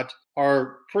theatrical cut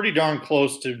are pretty darn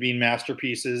close to being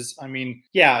masterpieces. I mean,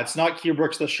 yeah, it's not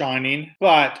Kubrick's The Shining,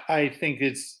 but I think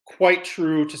it's quite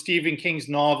true to Stephen King's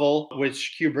novel,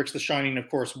 which Kubrick's The Shining, of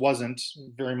course, wasn't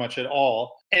very much at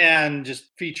all, and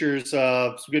just features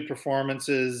some good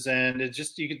performances, and it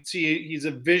just, you can see he's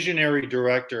a visionary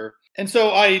director. And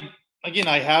so I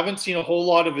haven't seen a whole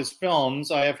lot of his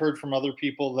films. I have heard from other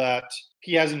people that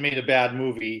he hasn't made a bad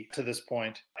movie to this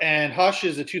point. And Hush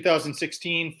is a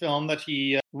 2016 film that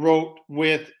he wrote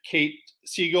with Kate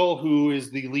Siegel, who is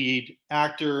the lead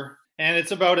actor. And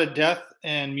it's about a deaf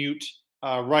and mute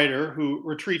writer who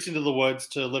retreats into the woods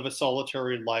to live a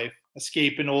solitary life,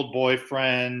 escape an old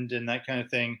boyfriend and that kind of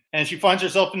thing. And she finds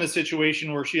herself in a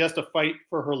situation where she has to fight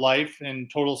for her life in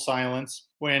total silence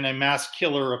when a mass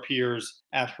killer appears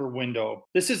at her window.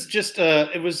 This is just,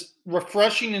 it was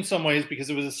refreshing in some ways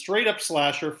because it was a straight up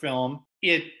slasher film.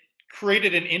 It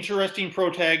created an interesting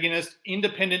protagonist,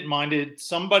 independent-minded,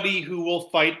 somebody who will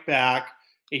fight back,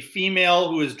 a female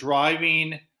who is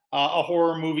driving a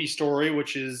horror movie story,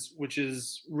 which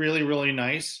is really, really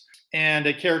nice, and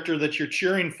a character that you're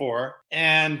cheering for,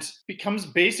 and becomes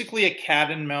basically a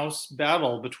cat and mouse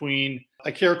battle between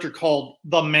a character called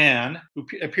The Man, who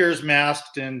appears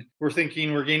masked, and we're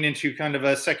thinking we're getting into kind of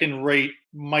a second-rate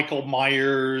Michael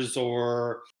Myers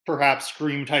or perhaps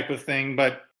Scream type of thing,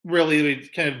 but really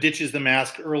it kind of ditches the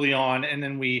mask early on, and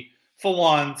then we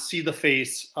full-on see the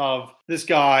face of this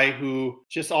guy who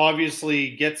just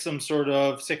obviously gets some sort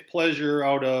of sick pleasure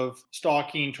out of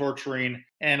stalking, torturing,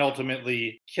 and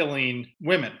ultimately killing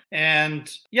women.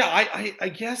 And yeah, I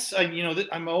guess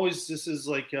this is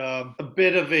like a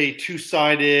bit of a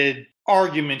two-sided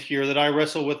argument here that I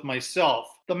wrestle with myself.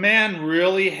 The man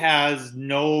really has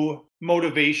no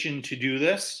motivation to do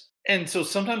this. And so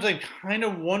sometimes I'm kind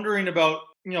of wondering about,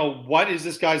 what is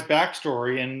this guy's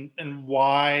backstory and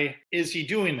why is he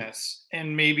doing this?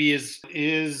 And maybe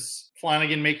is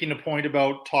Flanagan making a point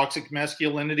about toxic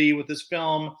masculinity with this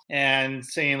film and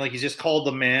saying like he's just called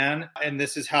the man, and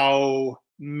this is how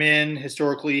men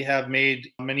historically have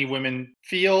made many women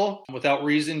feel without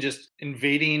reason, just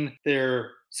invading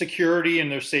their security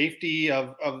and their safety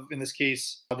of in this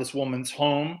case, this woman's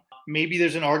home. Maybe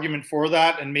there's an argument for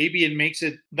that, and maybe it makes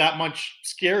it that much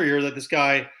scarier that this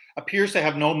guy appears to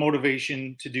have no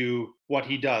motivation to do what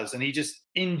he does, and he just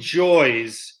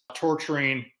enjoys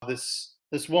torturing this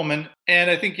woman. And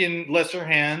I think in lesser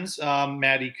hands,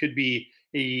 Maddie could be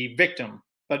a victim,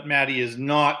 but Maddie is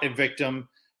not a victim.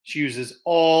 She uses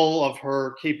all of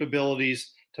her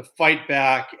capabilities to fight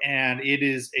back, and it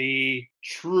is a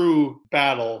true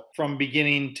battle from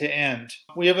beginning to end.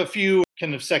 We have a few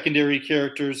kind of secondary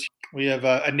characters. We have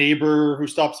a neighbor who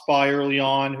stops by early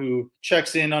on who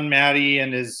checks in on Maddie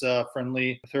and is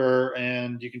friendly with her,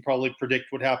 and you can probably predict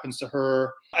what happens to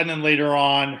her. And then later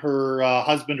on, her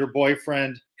husband or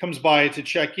boyfriend comes by to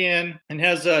check in and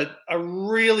has a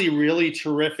really, really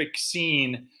terrific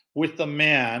scene with the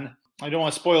man. I don't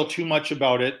want to spoil too much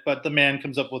about it, but the man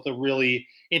comes up with a really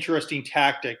interesting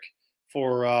tactic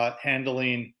for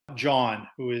handling John,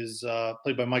 who is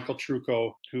played by Michael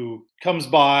Trucco, who comes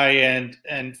by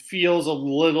and feels a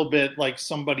little bit like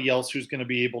somebody else who's going to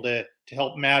be able to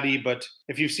help Maddie. But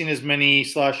if you've seen as many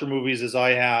slasher movies as I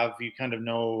have, you kind of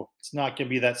know it's not going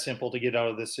to be that simple to get out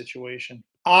of this situation.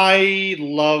 I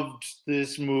loved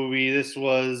this movie. This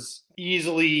was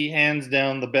easily, hands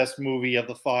down, the best movie of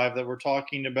the 5 that we're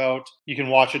talking about. You can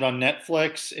watch it on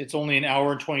Netflix. It's only an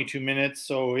hour and 22 minutes,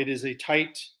 so it is a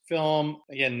tight film.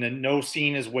 Again, no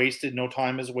scene is wasted, no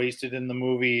time is wasted in the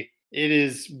movie. It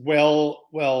is well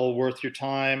worth your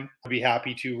time. I'd be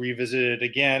happy to revisit it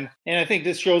again. And I think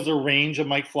this shows the range of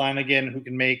Mike Flanagan, who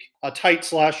can make a tight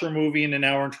slasher movie in an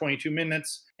hour and 22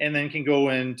 minutes, and then can go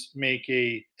and make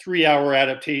a 3-hour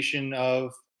adaptation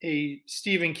of a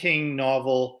Stephen King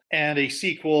novel and a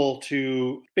sequel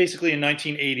to basically a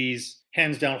 1980s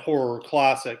hands down horror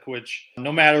classic, which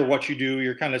no matter what you do,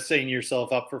 you're kind of setting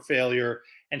yourself up for failure.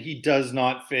 And he does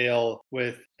not fail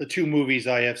with the 2 movies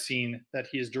I have seen that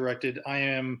he has directed. I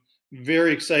am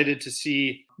very excited to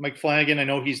see Mike Flanagan. I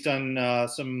know he's done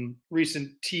some recent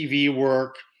TV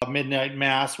work, Midnight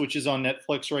Mass, which is on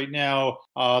Netflix right now,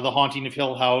 The Haunting of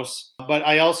Hill House. But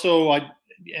I also,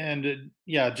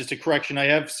 just a correction, I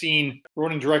have seen,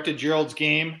 wrote and directed Gerald's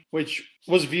Game, which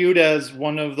was viewed as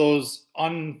one of those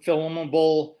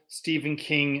unfilmable Stephen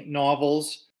King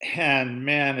novels. And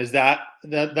man, is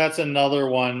that's another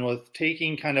one with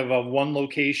taking kind of a one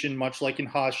location, much like in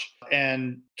Hush,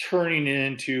 and turning it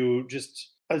into just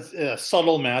a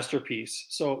subtle masterpiece.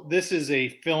 So this is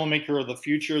a filmmaker of the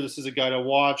future. This is a guy to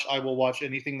watch. I will watch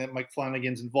anything that Mike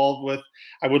Flanagan's involved with.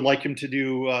 I would like him to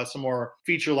do some more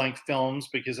feature-length films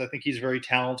because I think he's very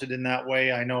talented in that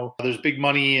way. I know there's big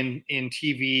money in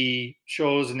TV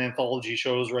shows and anthology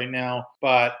shows right now,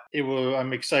 but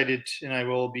I'm excited and I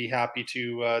will be happy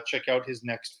to check out his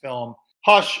next film.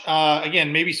 Hush,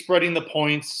 again, maybe spreading the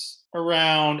points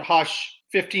around. Hush,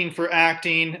 15 for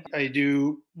acting. I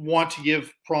do want to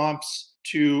give prompts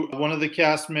to one of the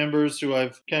cast members who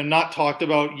I've kind of not talked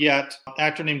about yet,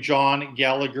 actor named John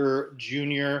Gallagher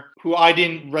Jr., who I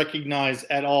didn't recognize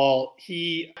at all.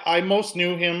 I most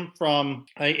knew him from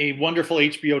a wonderful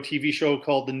HBO TV show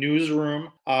called The Newsroom,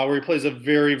 where he plays a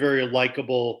very, very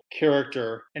likable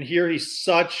character. And here he's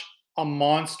such a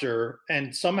monster,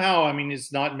 and somehow, I mean,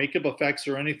 it's not makeup effects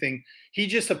or anything. He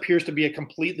just appears to be a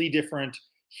completely different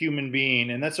human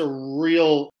being, and that's a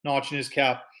real notch in his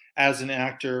cap as an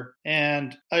actor.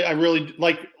 And I really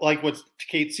like what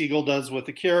Kate Siegel does with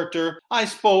the character. I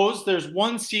suppose there's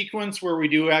one sequence where we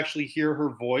do actually hear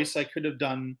her voice I could have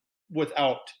done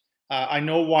without. I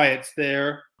know why it's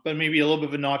there, but maybe a little bit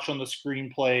of a notch on the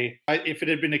screenplay. If it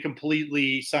had been a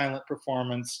completely silent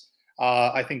performance,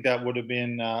 I think that would have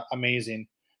been amazing.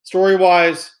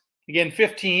 Story-wise, again,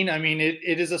 15, I mean,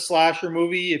 it is a slasher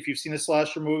movie. If you've seen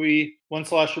one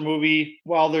slasher movie,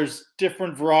 while there's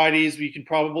different varieties, you can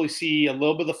probably see a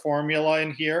little bit of the formula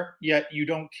in here, yet you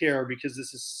don't care because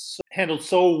this is handled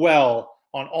so well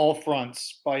on all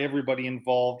fronts by everybody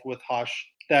involved with Hush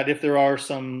that if there are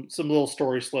some little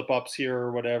story slip-ups here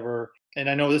or whatever, and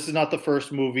I know this is not the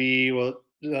first movie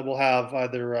that will have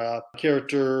either a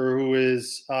character who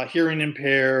is hearing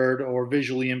impaired or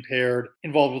visually impaired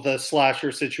involved with a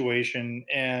slasher situation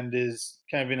and is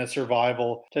kind of in a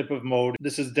survival type of mode.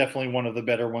 This is definitely one of the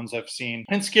better ones I've seen.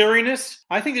 And scariness,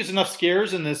 I think there's enough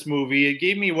scares in this movie. It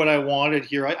gave me what I wanted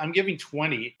here. I'm giving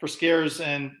 20 for scares,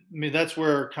 and I mean, that's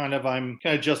where I'm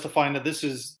kind of justifying that this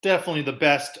is definitely the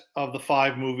best of the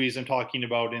 5 movies I'm talking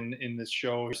about in this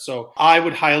show. So I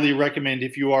would highly recommend,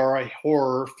 if you are a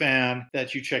horror fan,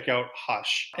 that you check out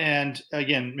Hush. And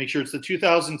again, make sure it's the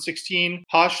 2016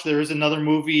 Hush. There is another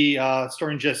movie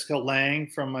starring Jessica Lange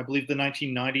from, I believe, the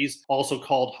 1990s, also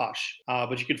called Hush.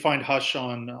 But you can find Hush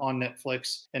on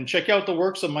Netflix. And check out the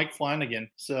works of Mike Flanagan.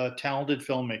 He's a talented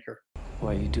filmmaker.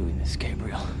 Why are you doing this,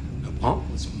 Gabriel? The want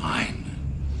was mine.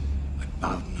 I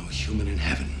bowed no human in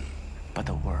heaven. But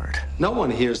the word. No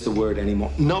one hears the word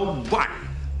anymore. No one.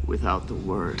 Without the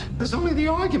word. There's only the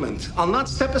argument. I'll not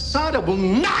step aside. I will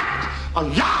not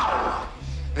allow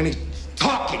any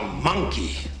talking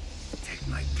monkey take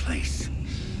my place.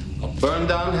 I'll burn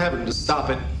down heaven to stop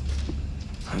it.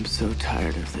 I'm so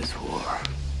tired of this war.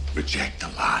 Reject the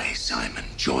lie, Simon.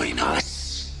 Join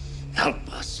us.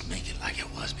 Help us make it like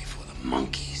it was before the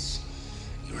monkeys.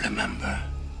 You remember?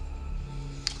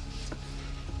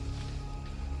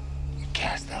 We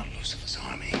cast out Lucifer's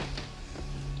army.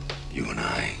 You and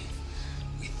I,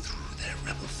 we threw their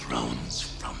rebel thrones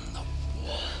from the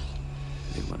wall.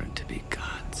 They wanted to be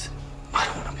gods. I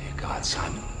don't want to be a god,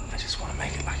 Simon. I just want to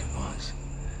make it like it was.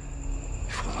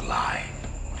 Before the lie,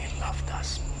 when he loved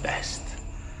us best.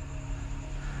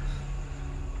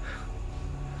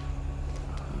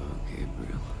 Oh,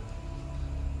 Gabriel.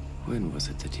 When was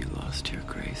it that you lost your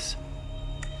grace?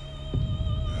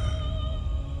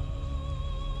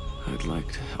 I'd like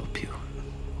to help you,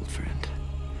 old friend.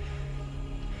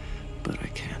 But I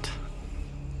can't.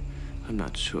 I'm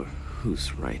not sure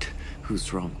who's right,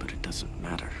 who's wrong, but it doesn't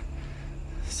matter.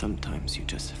 Sometimes you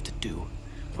just have to do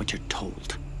what you're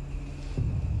told.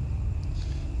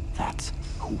 That's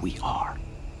who we are.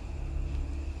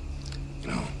 You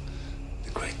know,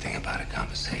 the great thing about a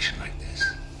conversation like this,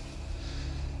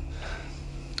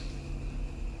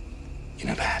 you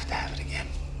never have to have it again.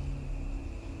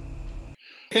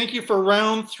 Thank you for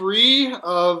round 3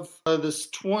 of this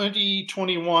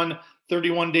 2021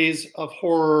 31 Days of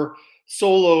Horror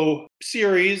solo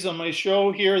series on my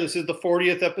show here. This is the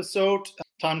 40th episode.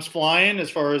 Time's flying as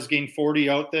far as getting 40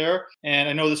 out there. And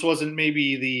I know this wasn't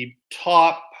maybe the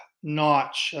top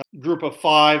notch group of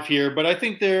 5 here, but I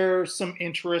think there's some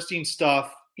interesting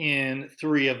stuff in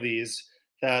 3 of these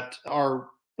that are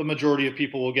the majority of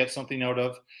people will get something out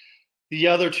of. The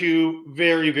other 2,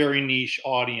 very, very niche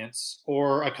audience,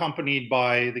 or accompanied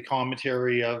by the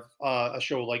commentary of a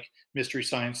show like Mystery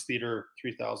Science Theater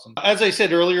 3000. As I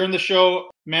said earlier in the show,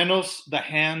 Manos, The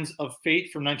Hands of Fate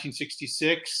from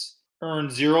 1966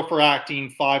 earned 0 for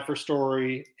acting, 5 for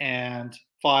story, and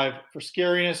 5 for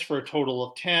scariness, for a total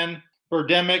of 10.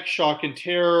 Birdemic, Shock and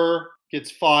Terror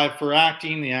gets 5 for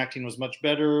acting. The acting was much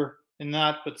better in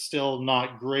that, but still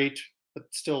not great, but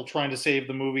still trying to save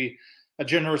the movie. A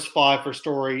generous 5 for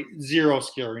story, 0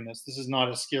 scariness. This is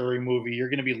not a scary movie. You're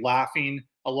going to be laughing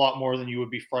a lot more than you would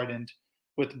be frightened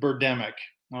with Birdemic.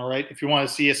 All right. If you want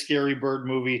to see a scary bird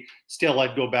movie, still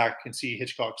I'd go back and see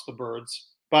Hitchcock's The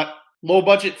Birds. But low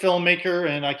budget filmmaker,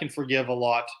 and I can forgive a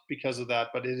lot because of that.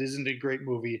 But it isn't a great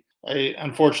movie.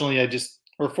 Unfortunately, I just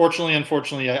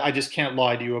can't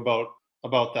lie to you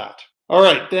about that. All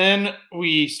right, then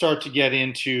we start to get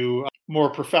into more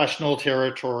professional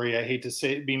territory. I hate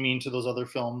to be mean to those other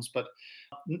films, but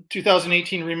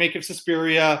 2018 remake of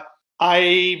Suspiria.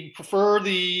 I prefer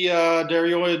the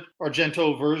Dario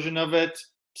Argento version of it.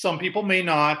 Some people may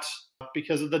not,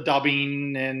 because of the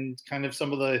dubbing and kind of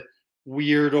some of the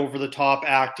weird over-the-top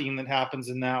acting that happens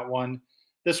in that one.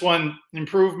 This one,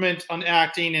 improvement on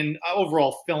acting and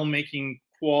overall filmmaking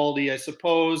quality, I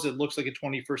suppose. It looks like a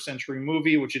 21st century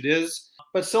movie, which it is,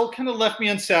 but still kind of left me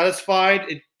unsatisfied.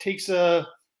 It takes a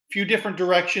few different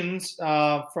directions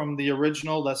from the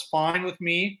original. That's fine with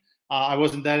me. I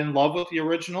wasn't that in love with the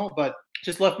original, but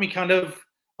just left me kind of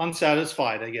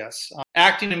unsatisfied, I guess.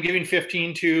 Acting, I'm giving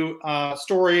 15 to.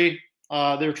 Story,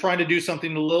 they're trying to do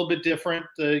something a little bit different.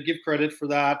 Give credit for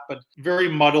that, but very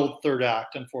muddled third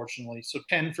act, unfortunately. So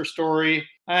 10 for story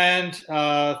and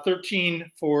 13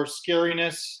 for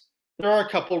scariness. There are a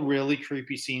couple really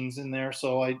creepy scenes in there,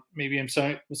 so I'm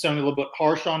sounding a little bit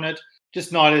harsh on it.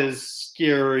 Just not as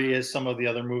scary as some of the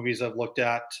other movies I've looked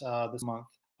at this month.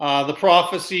 The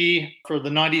Prophecy for the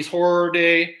 90s Horror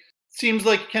Day. seems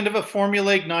like kind of a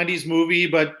formulaic 90s movie,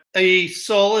 but a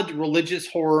solid religious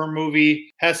horror movie.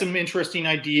 Has some interesting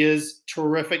ideas,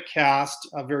 terrific cast,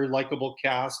 a very likable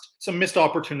cast. Some missed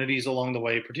opportunities along the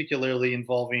way, particularly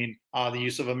involving the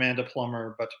use of Amanda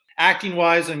Plummer. But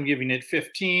acting-wise, I'm giving it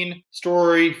 15.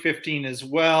 Story, 15 as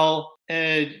well.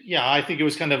 And yeah, I think it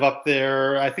was kind of up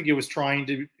there. I think it was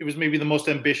maybe the most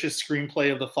ambitious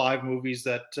screenplay of the 5 movies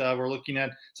that we're looking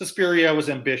at. Suspiria was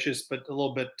ambitious, but a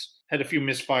little bit had a few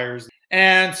misfires.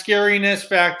 And scariness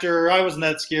factor, I wasn't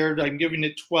that scared. I'm giving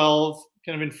it 12,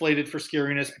 kind of inflated for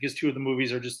scariness because 2 of the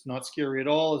movies are just not scary at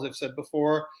all, as I've said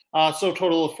before. So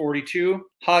total of 42.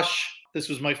 Hush, this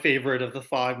was my favorite of the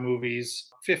 5 movies.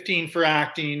 15 for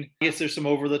acting. I guess there's some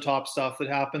over-the-top stuff that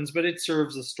happens, but it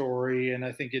serves the story, and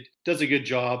I think it does a good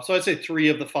job. So I'd say 3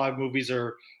 of the 5 movies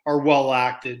are well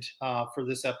acted for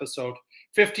this episode.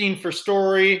 15 for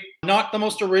story. Not the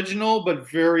most original,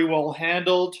 but very well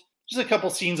handled. Just a couple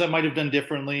scenes I might have done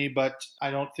differently, but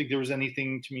I don't think there was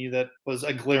anything to me that was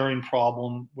a glaring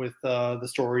problem with the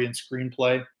story and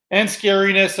screenplay. And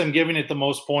scariness, I'm giving it the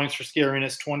most points for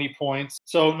scariness, 20 points.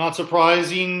 So not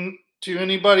surprising to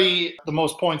anybody, the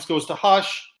most points goes to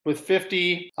Hush with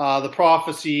 50, The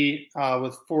Prophecy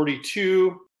with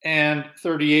 42, and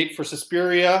 38 for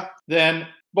Suspiria. Then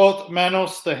both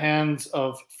Manos, The Hands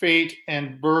of Fate,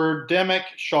 and Birdemic,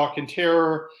 Shock and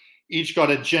Terror, each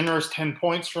got a generous 10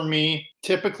 points from me.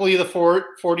 Typically, the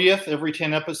 40th, every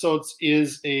 10 episodes,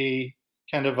 is a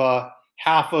kind of a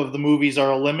half of the movies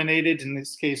are eliminated. In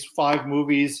this case, 5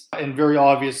 movies. And very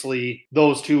obviously,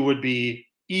 those 2 would be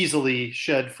easily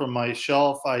shed from my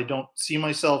shelf. I don't see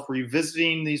myself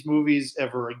revisiting these movies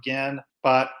ever again.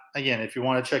 But again, if you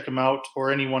want to check them out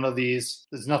or any one of these,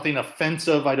 there's nothing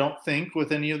offensive, I don't think,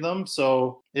 with any of them.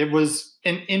 So it was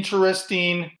an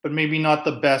interesting, but maybe not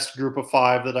the best group of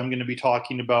 5 that I'm going to be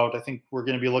talking about. I think we're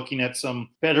going to be looking at some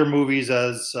better movies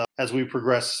as we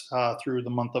progress through the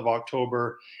month of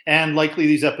October. And likely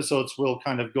these episodes will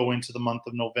kind of go into the month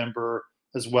of November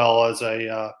as well, as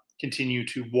I continue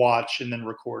to watch and then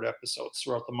record episodes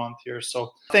throughout the month here.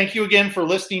 So thank you again for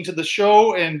listening to the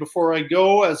show. And before I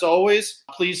go, as always,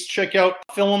 please check out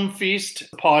Film Feast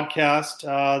podcast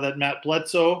that Matt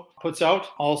Bledsoe puts out.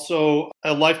 Also,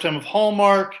 A Lifetime of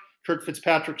Hallmark. Kurt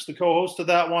Fitzpatrick's the co-host of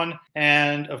that one.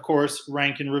 And of course,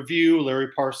 Rank and Review, Larry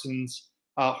Parsons'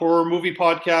 horror movie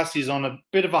podcast. He's on a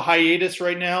bit of a hiatus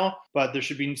right now, but there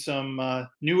should be some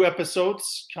new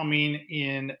episodes coming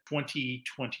in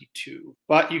 2022.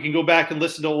 But you can go back and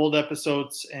listen to old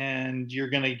episodes, and you're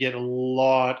going to get a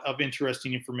lot of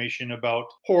interesting information about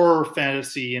horror,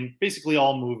 fantasy, and basically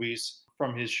all movies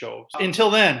from his show. Until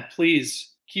then,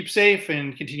 please keep safe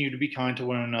and continue to be kind to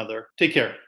one another. Take care.